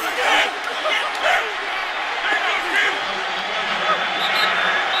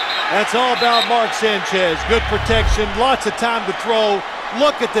 That's all about Mark Sanchez. Good protection, lots of time to throw.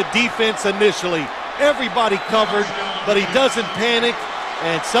 Look at the defense initially. Everybody covered, but he doesn't panic,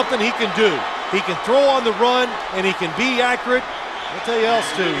 and something he can do. He can throw on the run, and he can be accurate. I'll tell you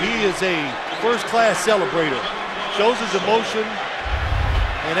else, too. He is a first-class celebrator. Shows his emotion,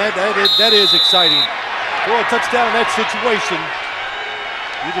 and that is exciting. Throw a touchdown in that situation,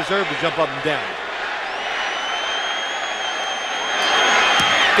 you deserve to jump up and down.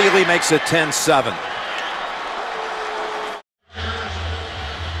 Feely makes it 10-7.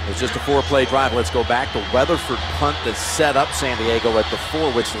 It's just a 4-play drive. Let's go back. The Weatherford punt that set up San Diego at the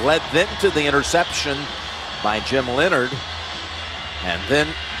 4, which led then to the interception by Jim Leonard. And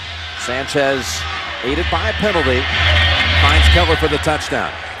then Sanchez, aided by a penalty, finds Keller for the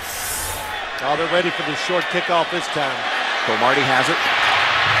touchdown. Oh, they're ready for the short kickoff this time. Cromartie has it.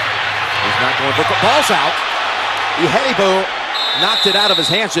 He's not going for it. Ball's out. Ihedibu knocked it out of his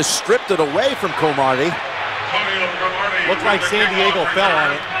hands, just stripped it away from Cromartie. Looked like San Diego fell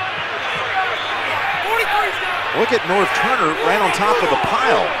on it. Look at North Turner right on top of the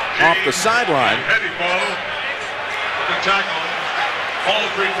pile off the sideline. The tackle. Ball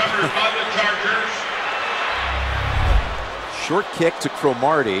recovered by the Chargers. Short kick to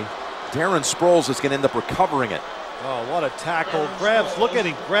Cromartie. Darren Sproles is going to end up recovering it. Oh, what a tackle. Grabs, look at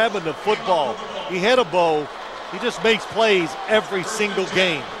him grabbing the football. He hit a bow. He just makes plays every single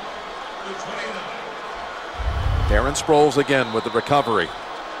game. Darren Sproles again with the recovery.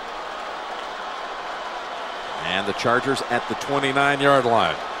 And the Chargers at the 29-yard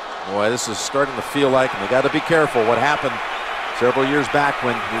line. Boy, this is starting to feel like, and they got to be careful what happened several years back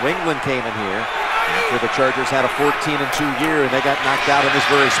when New England came in here after the Chargers had a 14-2 year and they got knocked out in this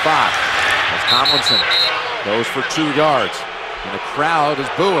very spot. As Tomlinson goes for 2 yards, and the crowd is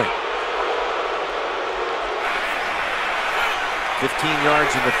booing. 15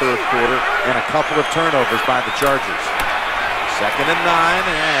 yards in the third quarter and a couple of turnovers by the Chargers. 2nd and 9,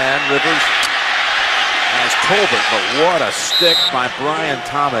 and Rivers has Tolbert, but what a stick by Brian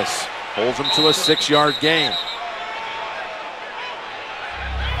Thomas. Holds him to a 6-yard gain.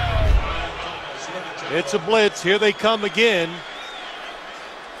 It's a blitz. Here they come again.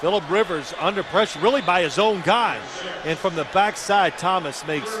 Phillip Rivers under pressure, really by his own guy. And from the backside, Thomas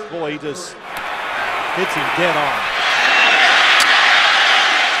makes, boy, he just hits him dead on.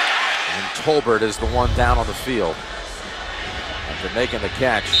 And Tolbert is the one down on the field after making the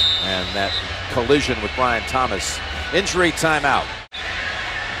catch, and that collision with Brian Thomas. Injury timeout.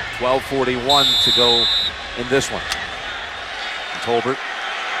 12:41 to go in this one. And Tolbert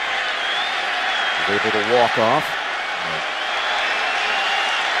is able to walk off.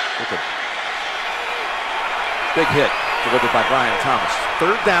 Look at big hit delivered by Brian Thomas.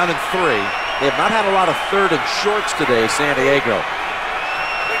 3rd down and 3. They have not had a lot of third and shorts today, San Diego.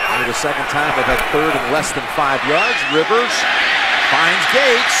 Only the second time they've had third and less than 5 yards. Rivers finds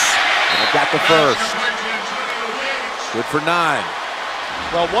Gates, and they've got the first. Good for 9.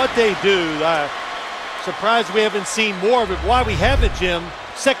 Well, what they do, surprised we haven't seen more of it. Why we haven't, Jim?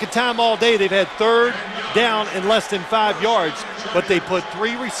 Second time all day they've had third down and less than 5 yards, but they put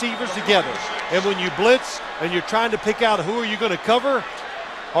 3 receivers together. And when you blitz and you're trying to pick out who are you going to cover,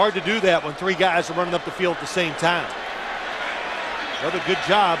 hard to do that when 3 guys are running up the field at the same time. Another good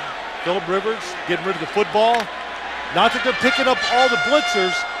job, Phillip Rivers getting rid of the football. Not that they're picking up all the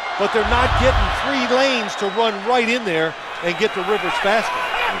blitzers, but they're not getting 3 lanes to run right in there and get to Rivers faster.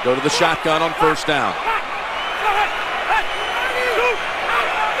 They go to the shotgun on first down.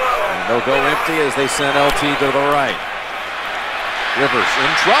 And they'll go empty as they send LT to the right. Rivers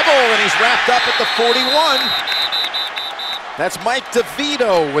in trouble, and he's wrapped up at the 41. That's Mike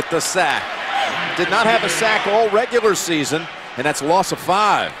DeVito with the sack. Did not have a sack all regular season, and that's a loss of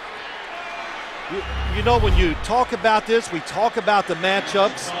 5. You know, when you talk about this, we talk about the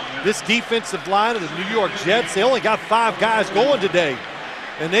matchups. This defensive line of the New York Jets, they only got 5 guys going today.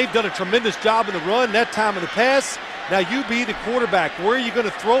 And they've done a tremendous job in the run, that time in the pass. Now you be the quarterback. Where are you going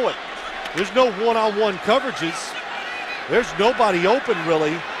to throw it? There's no one-on-one coverages. There's nobody open,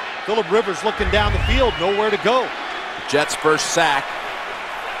 really. Phillip Rivers looking down the field, nowhere to go. Jets' first sack.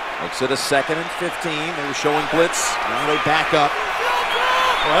 Makes it a 2nd and 15. They were showing blitz. Now they back up.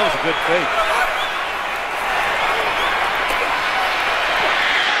 Well, that was a good fake.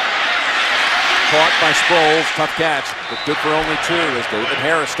 Caught by Sproles. Tough catch, but good for only 2 as David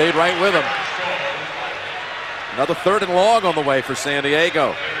Harris stayed right with him. Another 3rd and long on the way for San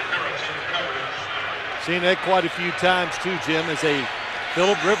Diego. Seen that quite a few times too, Jim, as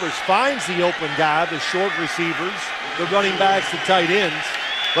Phillip Rivers finds the open guy, the short receivers, the running backs, the tight ends.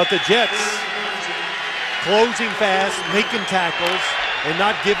 But the Jets closing fast, making tackles, and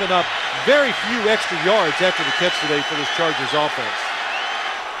not giving up very few extra yards after the catch today for this Chargers offense.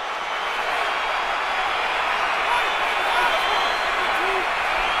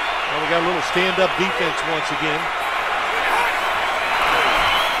 Well, we got a little stand-up defense once again.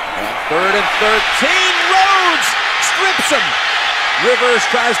 And 3rd and 13. Rhodes strips him. Rivers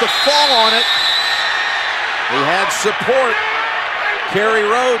tries to fall on it. He had support. Kerry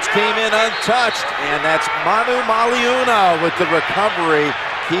Rhodes came in untouched, and that's Manu Maliuna with the recovery,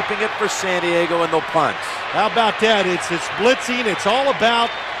 keeping it for San Diego in the punt. How about that? It's blitzing. It's all about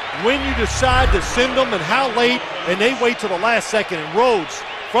when you decide to send them and how late, and they wait till the last second. And Rhodes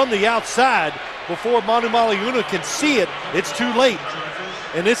from the outside, before Manu Maliuna can see it, it's too late.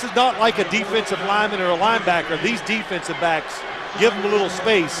 And this is not like a defensive lineman or a linebacker. These defensive backs, give them a little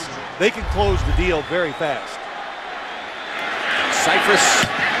space. They can close the deal very fast. Cypress,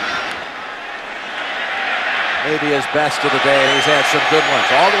 maybe his best of the day. He's had some good ones.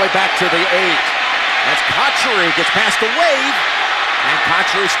 All the way back to the 8. That's Cotchery, gets past the wave. And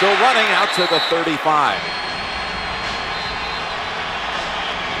Cotchery still running out to the 35.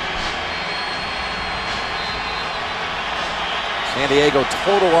 San Diego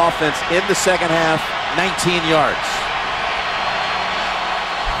total offense in the second half, 19 yards.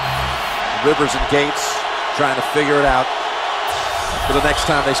 Rivers and Gates trying to figure it out for the next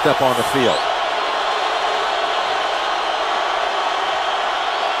time they step on the field.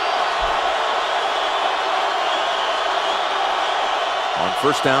 On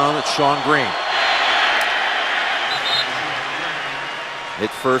first down, it's Sean Green. Hit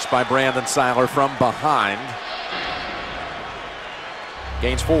first by Brandon Seiler from behind.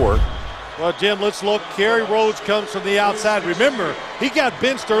 Gains 4. Well, Jim, let's look. Kerry Rhodes comes from the outside. Remember, he got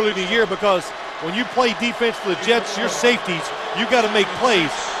benched early in the year because when you play defense for the Jets, your safeties, you got to make plays.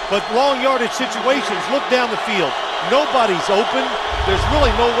 But long yardage situations, look down the field. Nobody's open. There's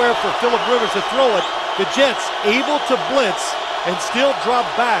really nowhere for Phillip Rivers to throw it. The Jets able to blitz and still drop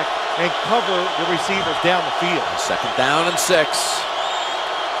back and cover the receivers down the field. 2nd down and 6.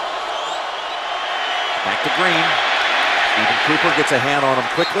 Back to Green. Stephen Cooper gets a hand on him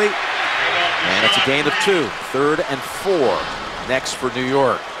quickly. And it's a gain of 2. 3rd and 4 next for New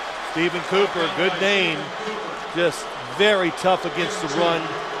York. Stephen Cooper, good name. Just very tough against the run.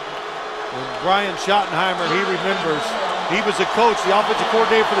 And Brian Schottenheimer, he remembers. He was a coach, the offensive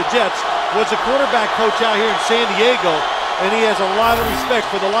coordinator for the Jets, was a quarterback coach out here in San Diego, and he has a lot of respect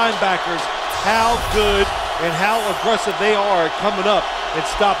for the linebackers, how good and how aggressive they are coming up and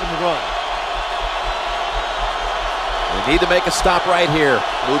stopping the run. They need to make a stop right here,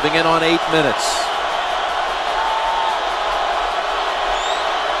 moving in on 8 minutes.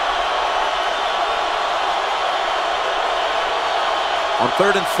 On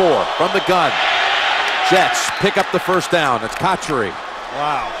 3rd and 4 from the gun. Jets pick up the first down. It's Kotchery.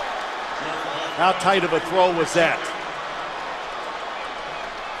 Wow. How tight of a throw was that?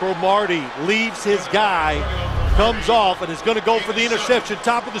 Cromartie leaves his guy, comes off, and is going to go for the interception.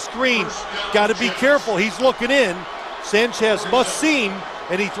 Top of the screen. Got to be careful. He's looking in. Sanchez must see him,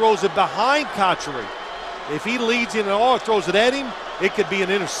 and he throws it behind Kotchery. If he leads in at all or throws it at him, it could be an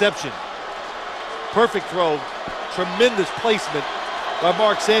interception. Perfect throw. Tremendous placement by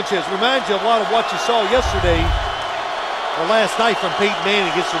Mark Sanchez. Reminds you a lot of what you saw yesterday or last night from Peyton Manning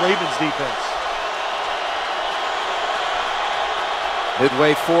against the Ravens defense.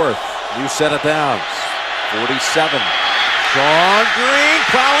 Midway 4th, new set of downs. 47. Sean Green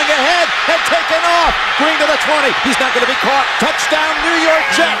plowing ahead and taken off. Green to the 20. He's not going to be caught. Touchdown, New York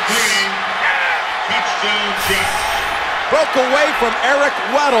Jets. Touchdown Jets. Broke away from Eric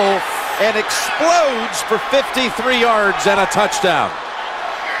Weddle and explodes for 53 yards and a touchdown.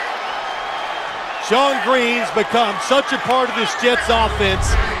 Sean Green's become such a part of this Jets offense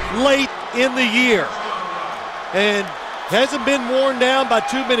late in the year. And hasn't been worn down by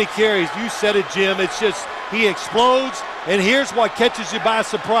too many carries. You said it, Jim. It's just he explodes, and here's what catches you by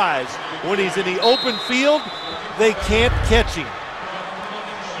surprise. When he's in the open field, they can't catch him.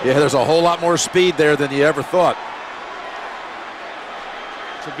 Yeah, there's a whole lot more speed there than you ever thought.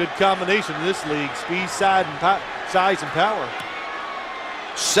 It's a good combination in this league, speed, size, and power.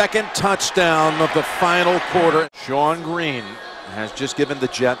 Second touchdown of the final quarter. Sean Green has just given the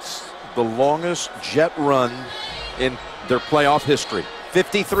Jets the longest Jet run in their playoff history.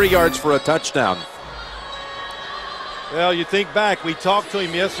 53 yards for a touchdown. Well, you think back, we talked to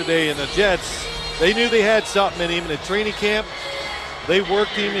him yesterday, and the Jets, they knew they had something in him. In the training camp, they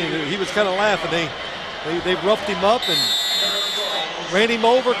worked him, and he was kind of laughing. They roughed him up and ran him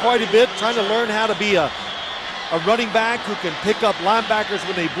over quite a bit, trying to learn how to be a running back who can pick up linebackers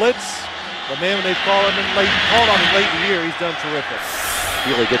when they blitz. But man, when they called on him late in the year, he's done terrific.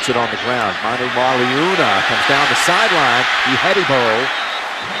 Healy gets it on the ground. Manu Maliuna comes down the sideline. Ihedibo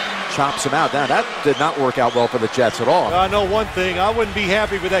chops him out. Now, that did not work out well for the Jets at all. I know one thing. I wouldn't be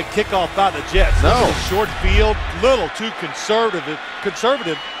happy with that kickoff by the Jets. No. Short field, little too conservative.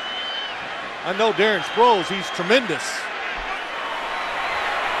 I know Darren Sproles. He's tremendous.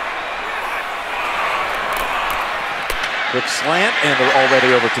 Quick slant, and they're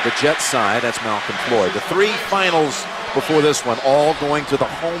already over to the Jets side. That's Malcolm Floyd. The three finals before this one, all going to the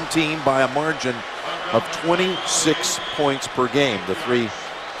home team by a margin of 26 points per game. The three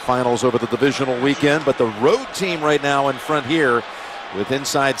finals over the divisional weekend, but the road team right now in front here with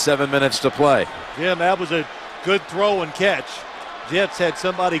inside 7 minutes to play. Jim, that was a good throw and catch. Jets had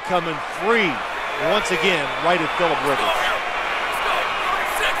somebody coming free once again right at Phillip Rivers.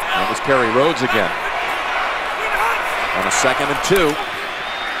 That was Kerry Rhodes again. On a 2nd and 2.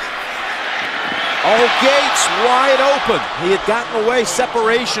 Oh, Gates wide open. He had gotten away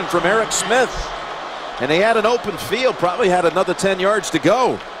separation from Eric Smith. And they had an open field, probably had another 10 yards to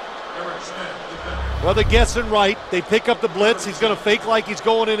go. Well, they're guessing right. They pick up the blitz. He's going to fake like he's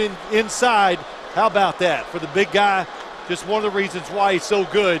going inside. How about that? For the big guy, just one of the reasons why he's so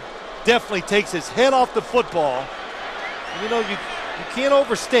good. Definitely takes his head off the football. You know, you can't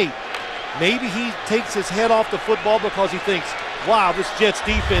overstate. Maybe he takes his head off the football because he thinks, wow, this Jets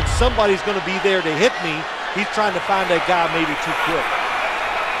defense, somebody's going to be there to hit me. He's trying to find that guy maybe too quick.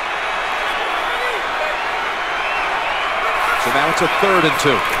 So now it's a 3rd and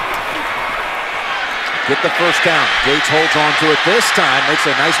 2. Get the first down. Gates holds on to it this time, makes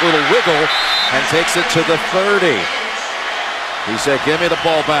a nice little wiggle, and takes it to the 30. He said, give me the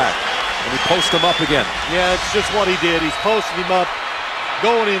ball back. And he posts him up again. Yeah, it's just what he did. He's posting him up,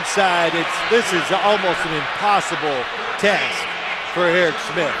 going inside. This is almost an impossible task for Eric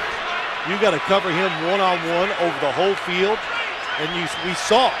Smith. You got to cover him one-on-one over the whole field. And we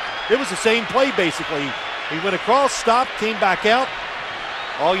saw it was the same play basically. He went across, stopped, came back out.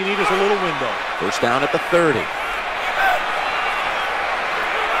 All you need is a little window. First down at the 30.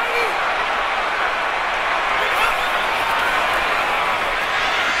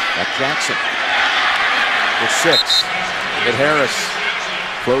 At Jackson for 6. Hit Harris.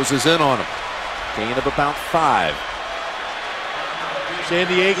 Closes in on him. Gain of about 5. San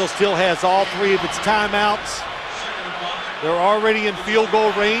Diego still has all 3 of its timeouts. They're already in field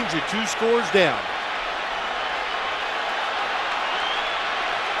goal range. You're 2 scores down.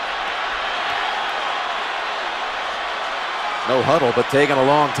 No huddle, but taking a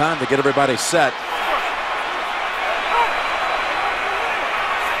long time to get everybody set.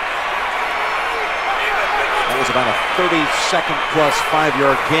 That was about a 30-second plus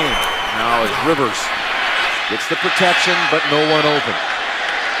 5-yard gain. Now as Rivers gets the protection, but no one open.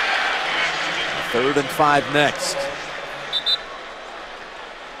 3rd and 5 next.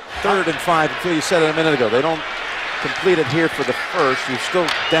 3rd and 5 until you said it a minute ago. They don't complete it here for the first. You're still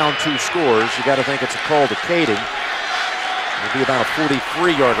down 2 scores. You got to think it's a call to Kading. It'll be about a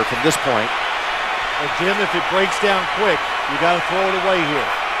 43-yarder from this point. Well, Jim, if it breaks down quick, you got to throw it away here.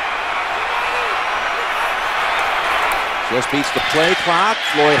 Just beats the play clock.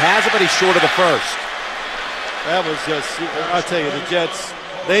 Floyd has it, but he's short of the first. That was just, I'll tell you, the Jets,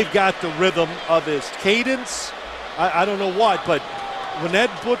 they've got the rhythm of his cadence. I don't know what, but when that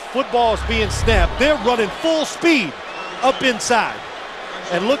football is being snapped, they're running full speed up inside.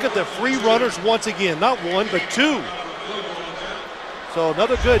 And look at the free runners once again. Not 1, but 2. So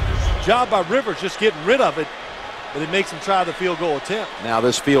another good job by Rivers just getting rid of it, but it makes him try the field goal attempt. Now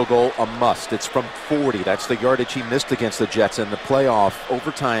this field goal, a must. It's from 40. That's the yardage he missed against the Jets in the playoff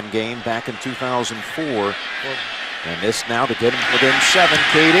overtime game back in 2004. And this now to get him within 7.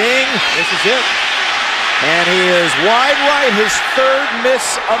 Kading. This is it. And he is wide right, his 3rd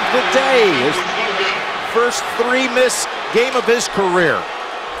miss of the day. His first 3-miss game of his career.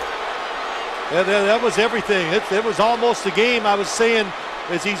 Yeah, that was everything. It was almost the game I was saying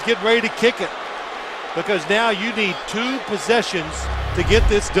as he's getting ready to kick it. Because now you need 2 possessions to get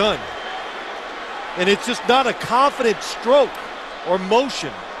this done. And it's just not a confident stroke or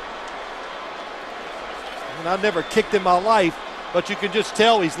motion. And I've never kicked in my life, but you can just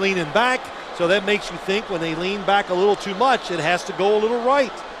tell he's leaning back. So that makes you think when they lean back a little too much, it has to go a little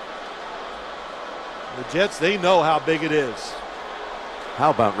right. The Jets, they know how big it is.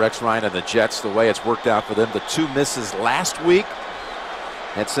 How about Rex Ryan and the Jets, the way it's worked out for them? The 2 misses last week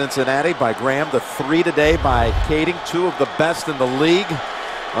at Cincinnati by Graham, the 3 today by Kading, 2 of the best in the league,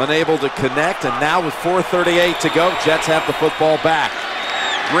 unable to connect, and now with 4:38 to go, Jets have the football back.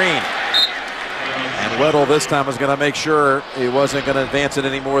 Green. And Weddle this time was going to make sure he wasn't going to advance it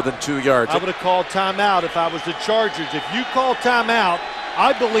any more than 2 yards. I would have called timeout if I was the Chargers. If you call timeout,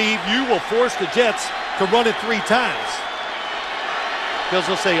 I believe you will force the Jets to run it 3 times. Because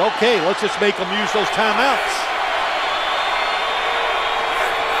they'll say, okay, let's just make them use those timeouts.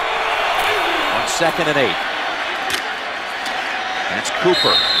 On 2nd and 8. That's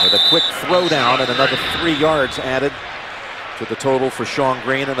Cooper with a quick throwdown and another 3 yards added to the total for Sean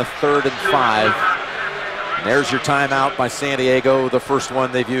Green in a 3rd and 5. And there's your timeout by San Diego, the first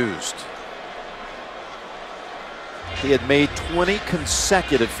one they've used. He had made 20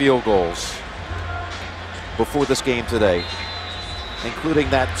 consecutive field goals before this game today, including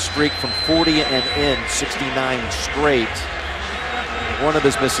that streak from 40 and in, 69 straight. One of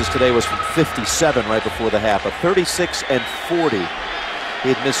his misses today was from 57 right before the half, a 36 and 40. He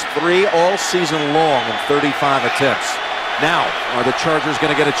had missed 3 all season long in 35 attempts. Now, are the Chargers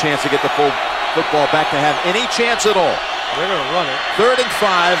going to get a chance to get the full football back to have any chance at all? They're going to run it. 3rd and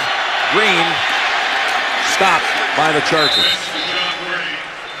 5, Green stopped by the Chargers.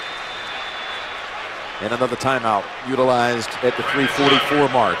 And another timeout utilized at the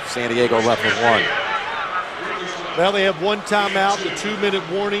 3:44 mark. San Diego left with 1. Well, they have 1 timeout, the 2-minute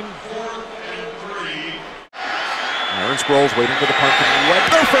warning. Aaron Sproles waiting for the punt to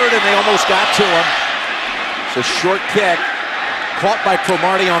Weatherford, and they almost got to him. It's a short kick. Caught by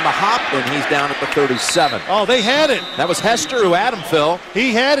Cromartie on the hop, and he's down at the 37. Oh, they had it. That was Hester who had him, Phil.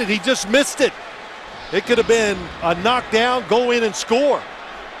 He had it. He just missed it. It could have been a knockdown, go in and score.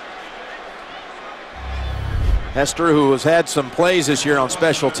 Hester, who has had some plays this year on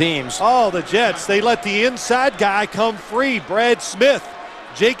special teams. Oh, the Jets, they let the inside guy come free. Brad Smith,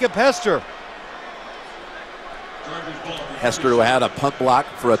 Jacob Hester. Hester, who had a punt block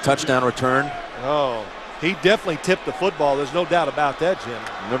for a touchdown return. Oh, he definitely tipped the football. There's no doubt about that, Jim.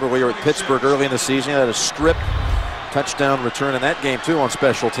 Remember we were at Pittsburgh early in the season. He had a strip touchdown return in that game, too, on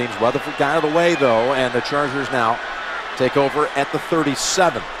special teams. Weatherford got out of the way, though, and the Chargers now take over at the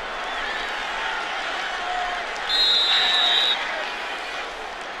 37.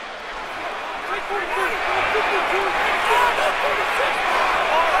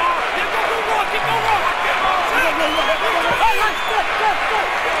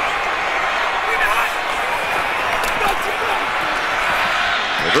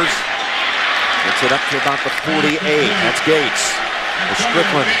 Rivers gets it up to about the 48. That's Gates.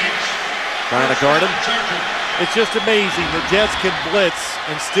 Strickland trying to guard him. It's just amazing. The Jets can blitz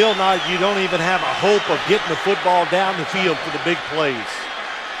and still not, you don't even have a hope of getting the football down the field for the big plays.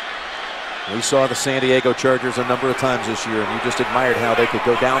 We saw the San Diego Chargers a number of times this year, and you just admired how they could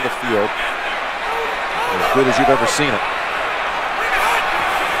go down the field as good as you've ever seen it.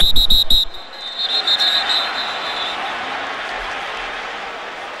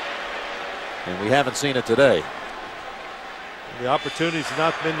 And we haven't seen it today. The opportunities have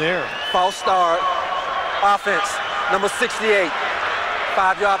not been there. False start. Offense, number 68.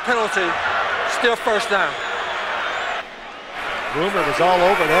 5-yard penalty. Still first down. Rumor was all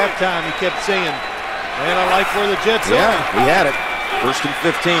over at halftime. He kept saying, man, I like where the Jets are. Yeah, he had it. 1st and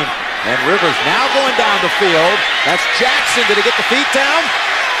 15. And Rivers now going down the field. That's Jackson. Did he get the feet down?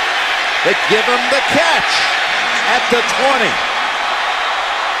 They give him the catch at the 20.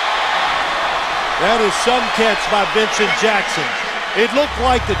 That is some catch by Vincent Jackson. It looked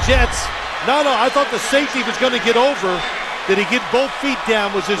like the Jets, no, I thought the safety was going to get over. Did he get both feet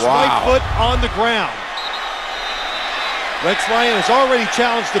down? Was his right foot on the ground? Rex Ryan has already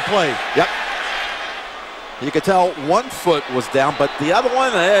challenged the play. Yep. You could tell one foot was down, but the other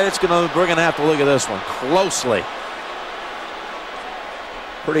one, we're going to have to look at this one closely.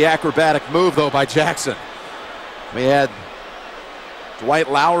 Pretty acrobatic move, though, by Jackson. We had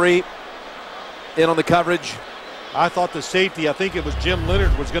Dwight Lowry in on the coverage. I thought the safety, I think it was Jim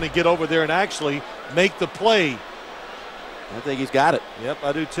Leonard, was going to get over there and actually make the play. I think he's got it. Yep,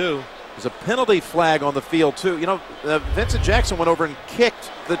 I do too. There's a penalty flag on the field, too. You know, Vincent Jackson went over and kicked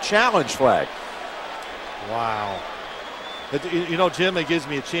the challenge flag. Wow. You know, Jim, it gives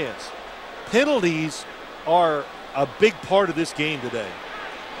me a chance. Penalties are a big part of this game today.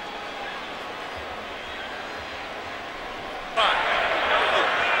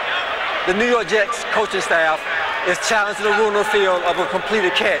 The New York Jets coaching staff is challenging the rule on the field of a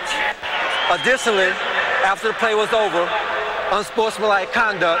completed catch. Additionally, after the play was over, unsportsmanlike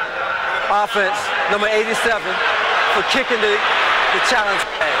conduct, offense number 87 for kicking the challenge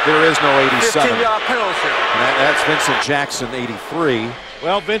flag. There is no 87. 15-yard penalty. And that's Vincent Jackson, 83.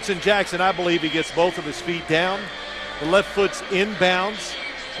 Well, Vincent Jackson, I believe he gets both of his feet down. The left foot's inbounds,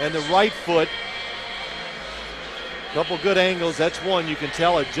 and the right foot, couple good angles. That's one. You can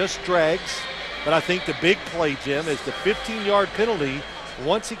tell it just drags. But I think the big play, Jim, is the 15-yard penalty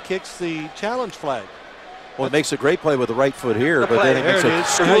once he kicks the challenge flag. Well, it makes a great play with the right foot here, but then he makes a The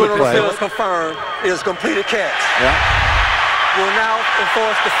stupid rule on the play. field is confirmed. It is completed catch. Yeah. Will now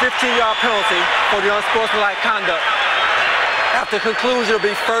enforce the 15-yard penalty for the unsportsmanlike conduct. After conclusion, it'll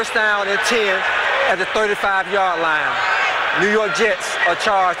be first down and 10 at the 35-yard line. New York Jets are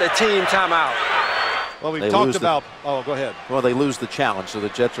charged a team timeout. Well, we've talked about, oh, go ahead. Well, they lose the challenge, so the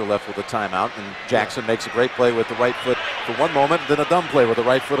Jets are left with a timeout, and Jackson makes a great play with the right foot for one moment, then a dumb play with the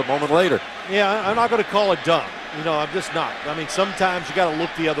right foot a moment later. Yeah, I'm not going to call it dumb. You know, I'm just not. I mean, sometimes you got to look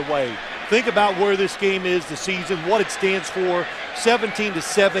the other way. Think about where this game is, the season, what it stands for,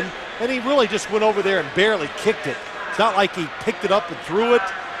 17-7, and he really just went over there and barely kicked it. It's not like he picked it up and threw it.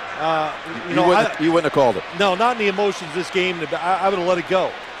 You wouldn't have called it. No, not in the emotions of this game. I would have let it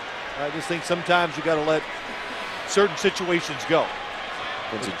go. I just think sometimes you got to let certain situations go.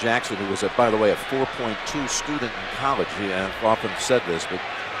 Vincent Jackson, who was, by the way, a 4.2 student in college. I've often said this, but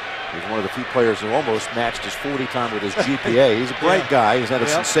he's one of the few players who almost matched his 40 time with his GPA. He's a bright guy. He's had a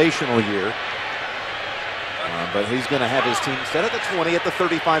sensational year. But he's going to have his team instead of the 20 at the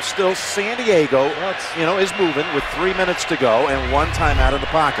 35. Still, San Diego, is moving with 3 minutes to go and one timeout in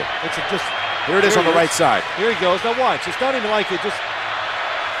the pocket. Here it is on the right side. Here he goes. Now watch. It's not even like it just.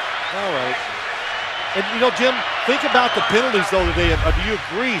 All right. And, Jim, think about the penalties, though, today. Do you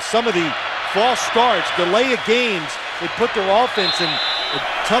agree? Some of the false starts, delay of games, they put their offense in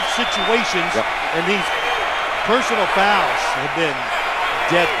tough situations, and these personal fouls have been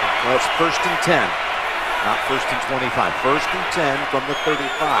deadly. Well, it's 1st and 10, not 1st and 25. 1st and 10 from the 35.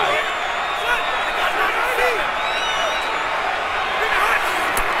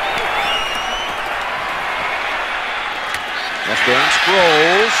 That's Darren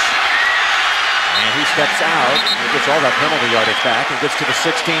Sproles. And he steps out, and gets all that penalty yardage back, and gets to the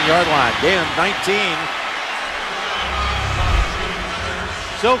 16-yard line. Gain 19.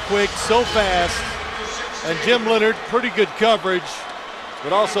 So quick, so fast. And Jim Leonard, pretty good coverage.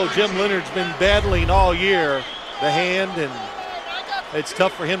 But also Jim Leonard's been battling all year, the hand, and it's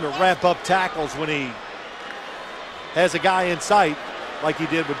tough for him to wrap up tackles when he has a guy in sight like he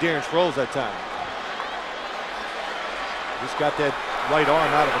did with Darren Sproles that time. Just got that right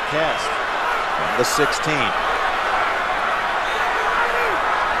arm out of a cast. From the 16.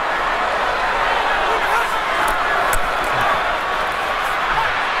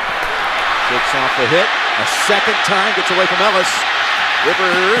 Takes off the hit. A second time, gets away from Ellis.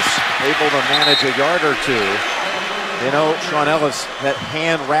 Rivers able to manage a yard or two. Sean Ellis, that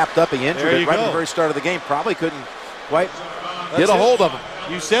hand wrapped up, he injured it right at the very start of the game. Probably couldn't quite get a hold of him.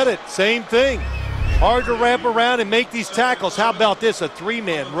 You said it, same thing. Hard to wrap around and make these tackles. How about this, a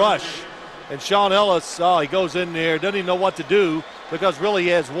three-man rush? And Sean Ellis, he goes in there, doesn't even know what to do because really he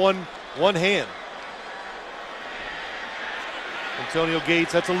has one hand. Antonio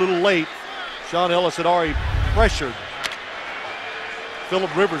Gates, that's a little late. Sean Ellis had already pressured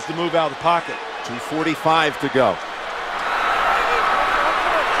Phillip Rivers to move out of the pocket. 2:45 to go.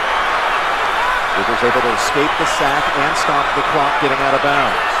 Rivers able to escape the sack and stop the clock getting out of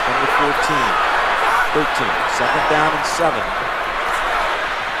bounds. 13. Second down and 7.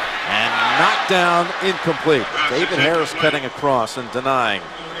 And knocked down, incomplete. David Harris cutting across and denying.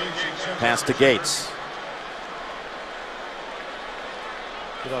 Pass to Gates.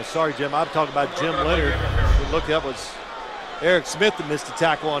 You know, sorry, Jim. I'm talking about Jim Leonard. Look, that was Eric Smith that missed the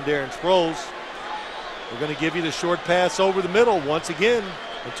tackle on Darren Sproles. We're going to give you the short pass over the middle once again.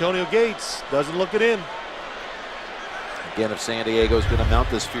 Antonio Gates doesn't look it in. Again, if San Diego's going to mount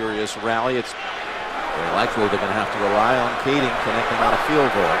this furious rally, it's very likely they're going to have to rely on Kading connecting on a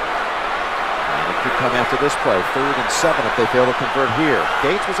field goal. And it could come after this play. 3rd and 7 if they fail to convert here.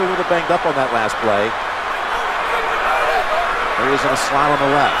 Gates was a little banged up on that last play. There he is in a slot on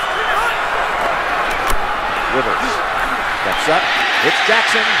the left. Rivers steps up. It's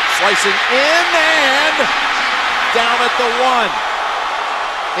Jackson slicing in and down at the 1.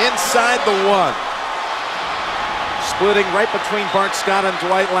 Inside the 1. Splitting right between Bart Scott and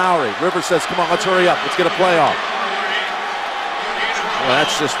Dwight Lowry. Rivers says, come on, let's hurry up. Let's get a play off. Well,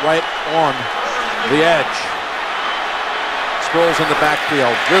 that's just right on the edge. Sproles in the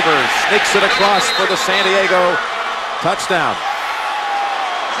backfield. Rivers sneaks it across for the San Diego touchdown.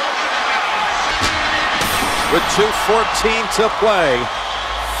 With 2:14 to play.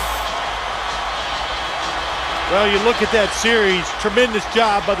 Well, you look at that series, tremendous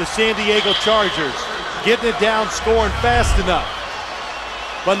job by the San Diego Chargers. Getting it down, scoring fast enough.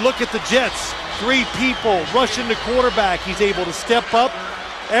 But look at the Jets. 3 people rushing the quarterback. He's able to step up.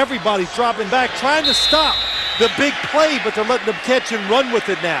 Everybody's dropping back, trying to stop the big play, but they're letting them catch and run with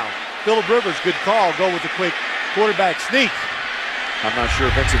it now. Phillip Rivers, good call. Go with the quick quarterback sneak. I'm not sure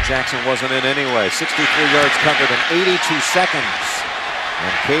Vincent Jackson wasn't in anyway. 63 yards covered in 82 seconds.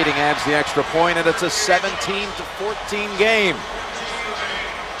 And Kading adds the extra point, and it's a 17-14 game.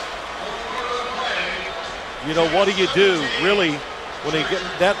 You know, what do you do, really, when they get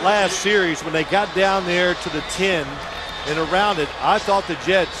that last series, when they got down there to the 10 and around it, I thought the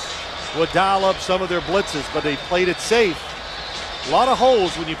Jets would dial up some of their blitzes, but they played it safe. A lot of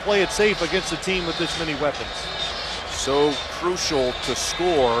holes when you play it safe against a team with this many weapons. So crucial to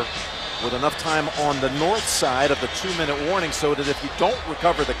score with enough time on the north side of the 2-minute warning, so that if you don't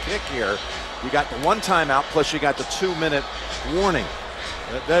recover the kick here, you got the 1 timeout plus you got the 2-minute warning.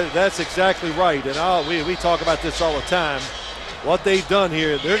 That's exactly right, and we talk about this all the time. What they've done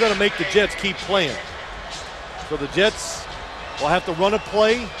here, they're going to make the Jets keep playing. So the Jets will have to run a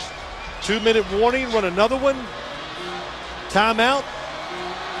play, 2-minute warning, run another one, timeout.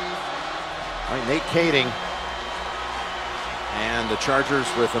 All right, Nate Kading and the Chargers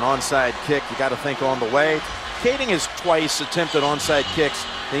with an onside kick. You got to think on the way. Kading has twice attempted onside kicks.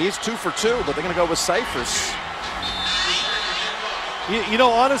 He's 2 for 2, but they're going to go with Cyphers. You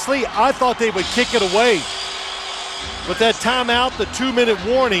know, honestly, I thought they would kick it away. But that timeout, the 2-minute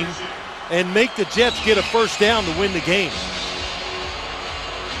warning, and make the Jets get a first down to win the game.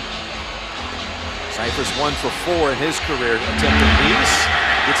 Cyphers 1 for 4 in his career. Attempting these.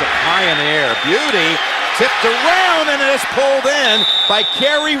 Gets it high in the air. Beauty. Tipped around, and it is pulled in by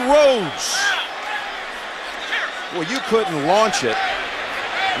Kerry Rhodes. Well, you couldn't launch it.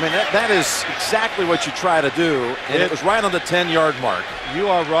 I mean, that is exactly what you try to do, and it was right on the 10-yard mark. You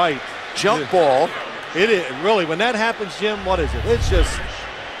are right. Jump ball. It is really, when that happens, Jim, what is it? It's just,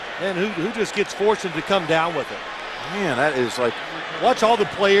 man, who just gets forced to come down with it? Man, that is like, watch all the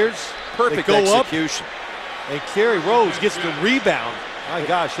players. Perfect go execution. Up, and Kerry Rhodes gets the rebound. My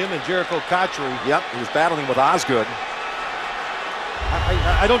gosh, him and Jericho Cotchery. Yep, he was battling with Osgood.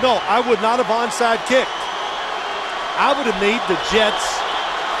 I don't know. I would not have onside kicked. I would have made the Jets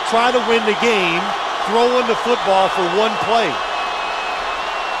try to win the game, throwing the football for 1 play.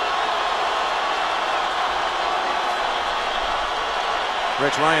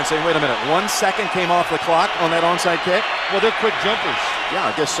 Rex Ryan saying, wait a minute, 1 second came off the clock on that onside kick? Well, they're quick jumpers. Yeah,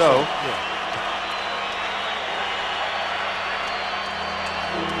 I guess so. Yeah.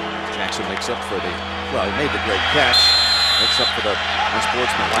 Jackson makes up for the, well, he made the great catch. Makes up for the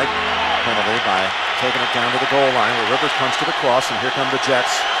unsportsmanlike penalty by taking it down to the goal line where Rivers punched it across, and here come the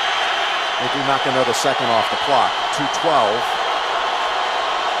Jets. They do knock another second off the clock. 2:12.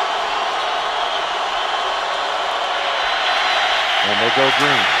 And they go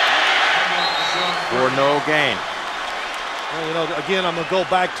green for no gain. Well, you know, again, I'm going to go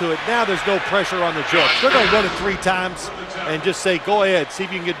back to it. Now there's no pressure on the Jets. They're going to run it 3 times and just say, go ahead, see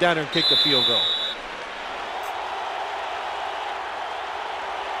if you can get down there and kick the field goal.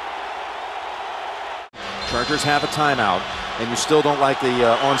 Chargers have a timeout, and you still don't like the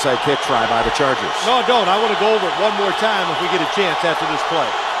onside kick try by the Chargers. No, I don't. I want to go over it one more time if we get a chance after this play.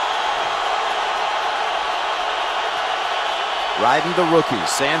 Riding the rookies,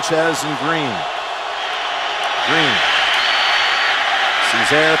 Sanchez and Green. Green.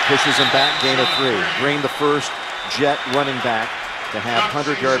 Cesare pushes him back, gain of 3. Green, the first Jet running back to have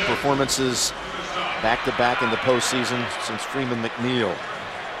 100-yard performances back-to-back in the postseason since Freeman McNeil.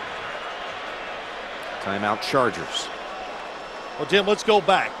 Timeout Chargers. Well, Jim, let's go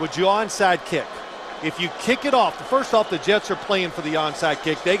back. Would you onside kick? If you kick it off, first off, the Jets are playing for the onside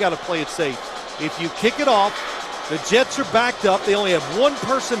kick. They got to play it safe. If you kick it off, the Jets are backed up. They only have one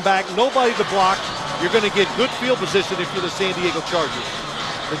person back, nobody to block. You're going to get good field position if you're the San Diego Chargers.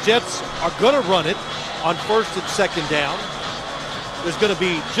 The Jets are going to run it on 1st and 2nd down. There's going to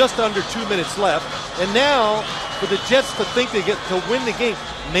be just under 2 minutes left. And now, for the Jets to think they get to win the game,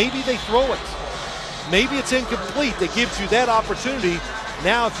 maybe they throw it. Maybe it's incomplete. That gives you that opportunity.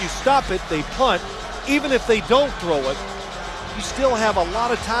 Now, if you stop it, they punt. Even if they don't throw it, you still have a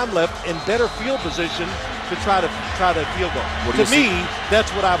lot of time left and better field position to try to field goal. To me, that's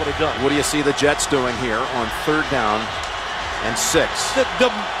what I would have done. What do you see the Jets doing here on 3rd down and 6?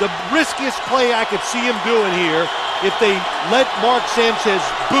 The riskiest play I could see him doing here, if they let Mark Sanchez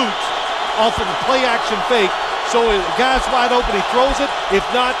boot off of the play action fake, so if the guy's wide open, he throws it. If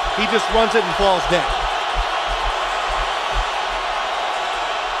not, he just runs it and falls down.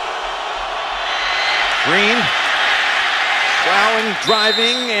 Green, plowing,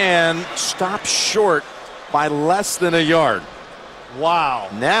 driving, and stops short by less than a yard. Wow.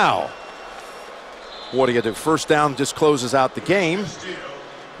 Now, what do you do? 1st down just closes out the game.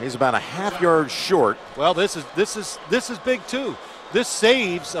 He's about a half-yard short. Well, this is big too. This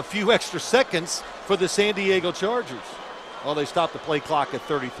saves a few extra seconds for the San Diego Chargers. Well, they stopped the play clock at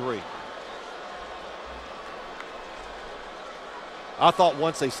 33. I thought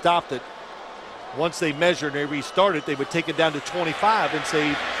once they stopped it, once they measured and they restarted, they would take it down to 25 and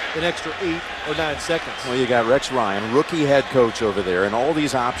save an extra 8 or 9 seconds. Well, you got Rex Ryan, rookie head coach over there, and all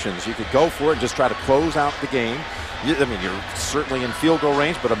these options. You could go for it and just try to close out the game. I mean, you're certainly in field goal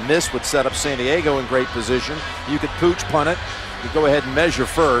range, but a miss would set up San Diego in great position. You could pooch punt it. You go ahead and measure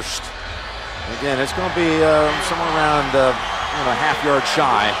first. Again, it's going to be somewhere around a half-yard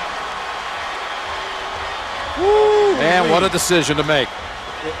shy. Woo, man, what a decision to make.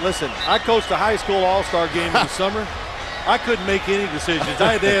 Listen, I coached a high school all-star game in the summer. I couldn't make any decisions.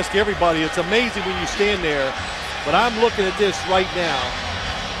 I had to ask everybody. It's amazing when you stand there, but I'm looking at this right now.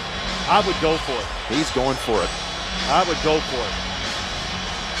 I would go for it. He's going for it. I would go for it.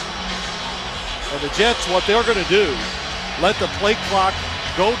 And the Jets, what they're going to do, let the play clock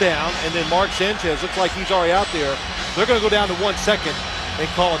go down, and then Mark Sanchez looks like he's already out there. They're going to go down to 1 second and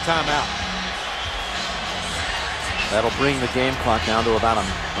call a timeout. That'll bring the game clock down to about a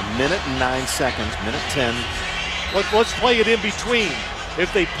minute and 9 seconds, minute 10. Let's play it in between.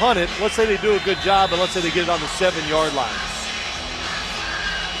 If they punt it, let's say they do a good job, and let's say they get it on the 7-yard line.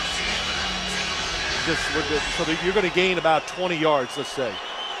 So that you're going to gain about 20 yards, let's say.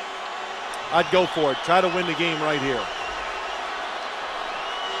 I'd go for it. Try to win the game right here.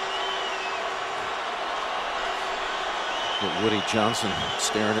 Get Woody Johnson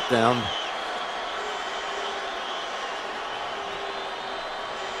staring it down.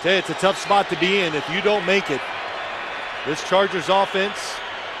 Tell you, it's a tough spot to be in if you don't make it. This Chargers offense,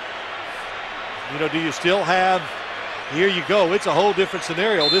 do you still have, here you go, it's a whole different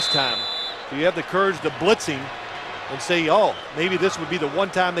scenario this time. Do you have the courage to blitz him and say, oh, maybe this would be the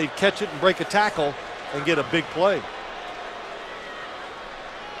one time they'd catch it and break a tackle and get a big play?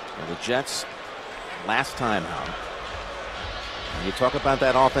 Well, the Jets, last time out. And you talk about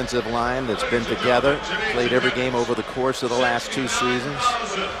that offensive line that's been together, played every game over the course of the last 2 seasons.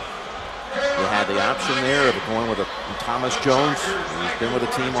 You had the option there of going with Thomas Jones. He's been with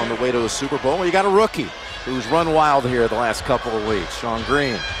the team on the way to a Super Bowl. Well, you got a rookie who's run wild here the last couple of weeks, Sean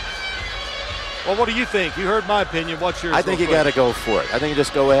Green. Well, what do you think? You heard my opinion. What's yours? I think you got to go for it. I think you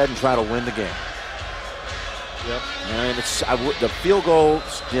just go ahead and try to win the game. Yep. I mean, the field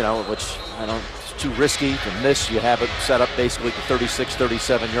goals, which I don't. Too risky to miss. You have it set up basically the 36,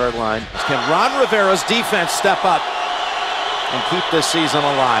 37-yard line. Can Ron Rivera's defense step up and keep this season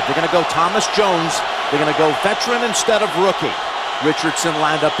alive? They're going to go Thomas Jones. They're going to go veteran instead of rookie. Richardson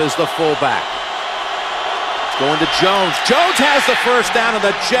lined up as the fullback. It's going to Jones. Jones has the 1st down, and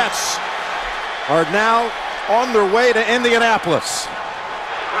the Jets are now on their way to Indianapolis.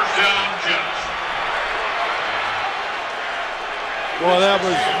 1st down, Jets. Well,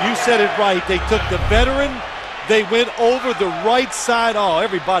 you said it right. They took the veteran. They went over the right side. Oh,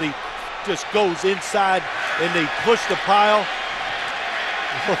 everybody just goes inside and they push the pile.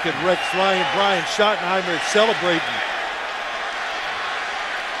 Look at Rex Ryan. Brian Schottenheimer celebrating.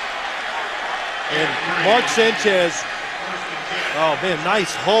 And Mark Sanchez, oh man,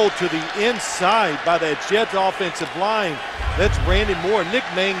 nice hold to the inside by that Jets offensive line. That's Brandon Moore. Nick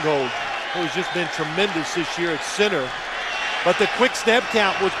Mangold, who's just been tremendous this year at center. But the quick snap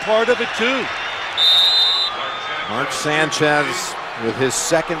count was part of it too. Mark Sanchez with his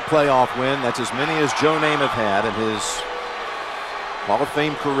second playoff win. That's as many as Joe Namath had in his Hall of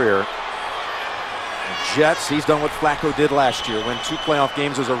Fame career. The Jets, he's done what Flacco did last year, win 2 playoff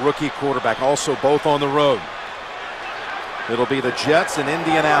games as a rookie quarterback, also both on the road. It'll be the Jets in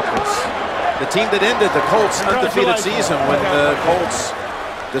Indianapolis. The team that ended the Colts' undefeated season when the Colts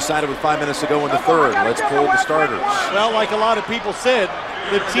decided with 5 minutes to go in the third. Let's pull the starters. Well, like a lot of people said,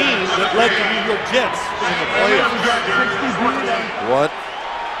 the team that led the New York Jets in the playoffs. What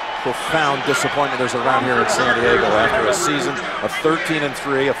profound disappointment there's around here in San Diego after a season of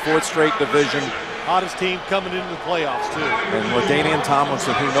 13-3, a 4th straight division. Hottest team coming into the playoffs, too. And LaDainian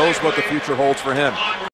Tomlinson, who knows what the future holds for him.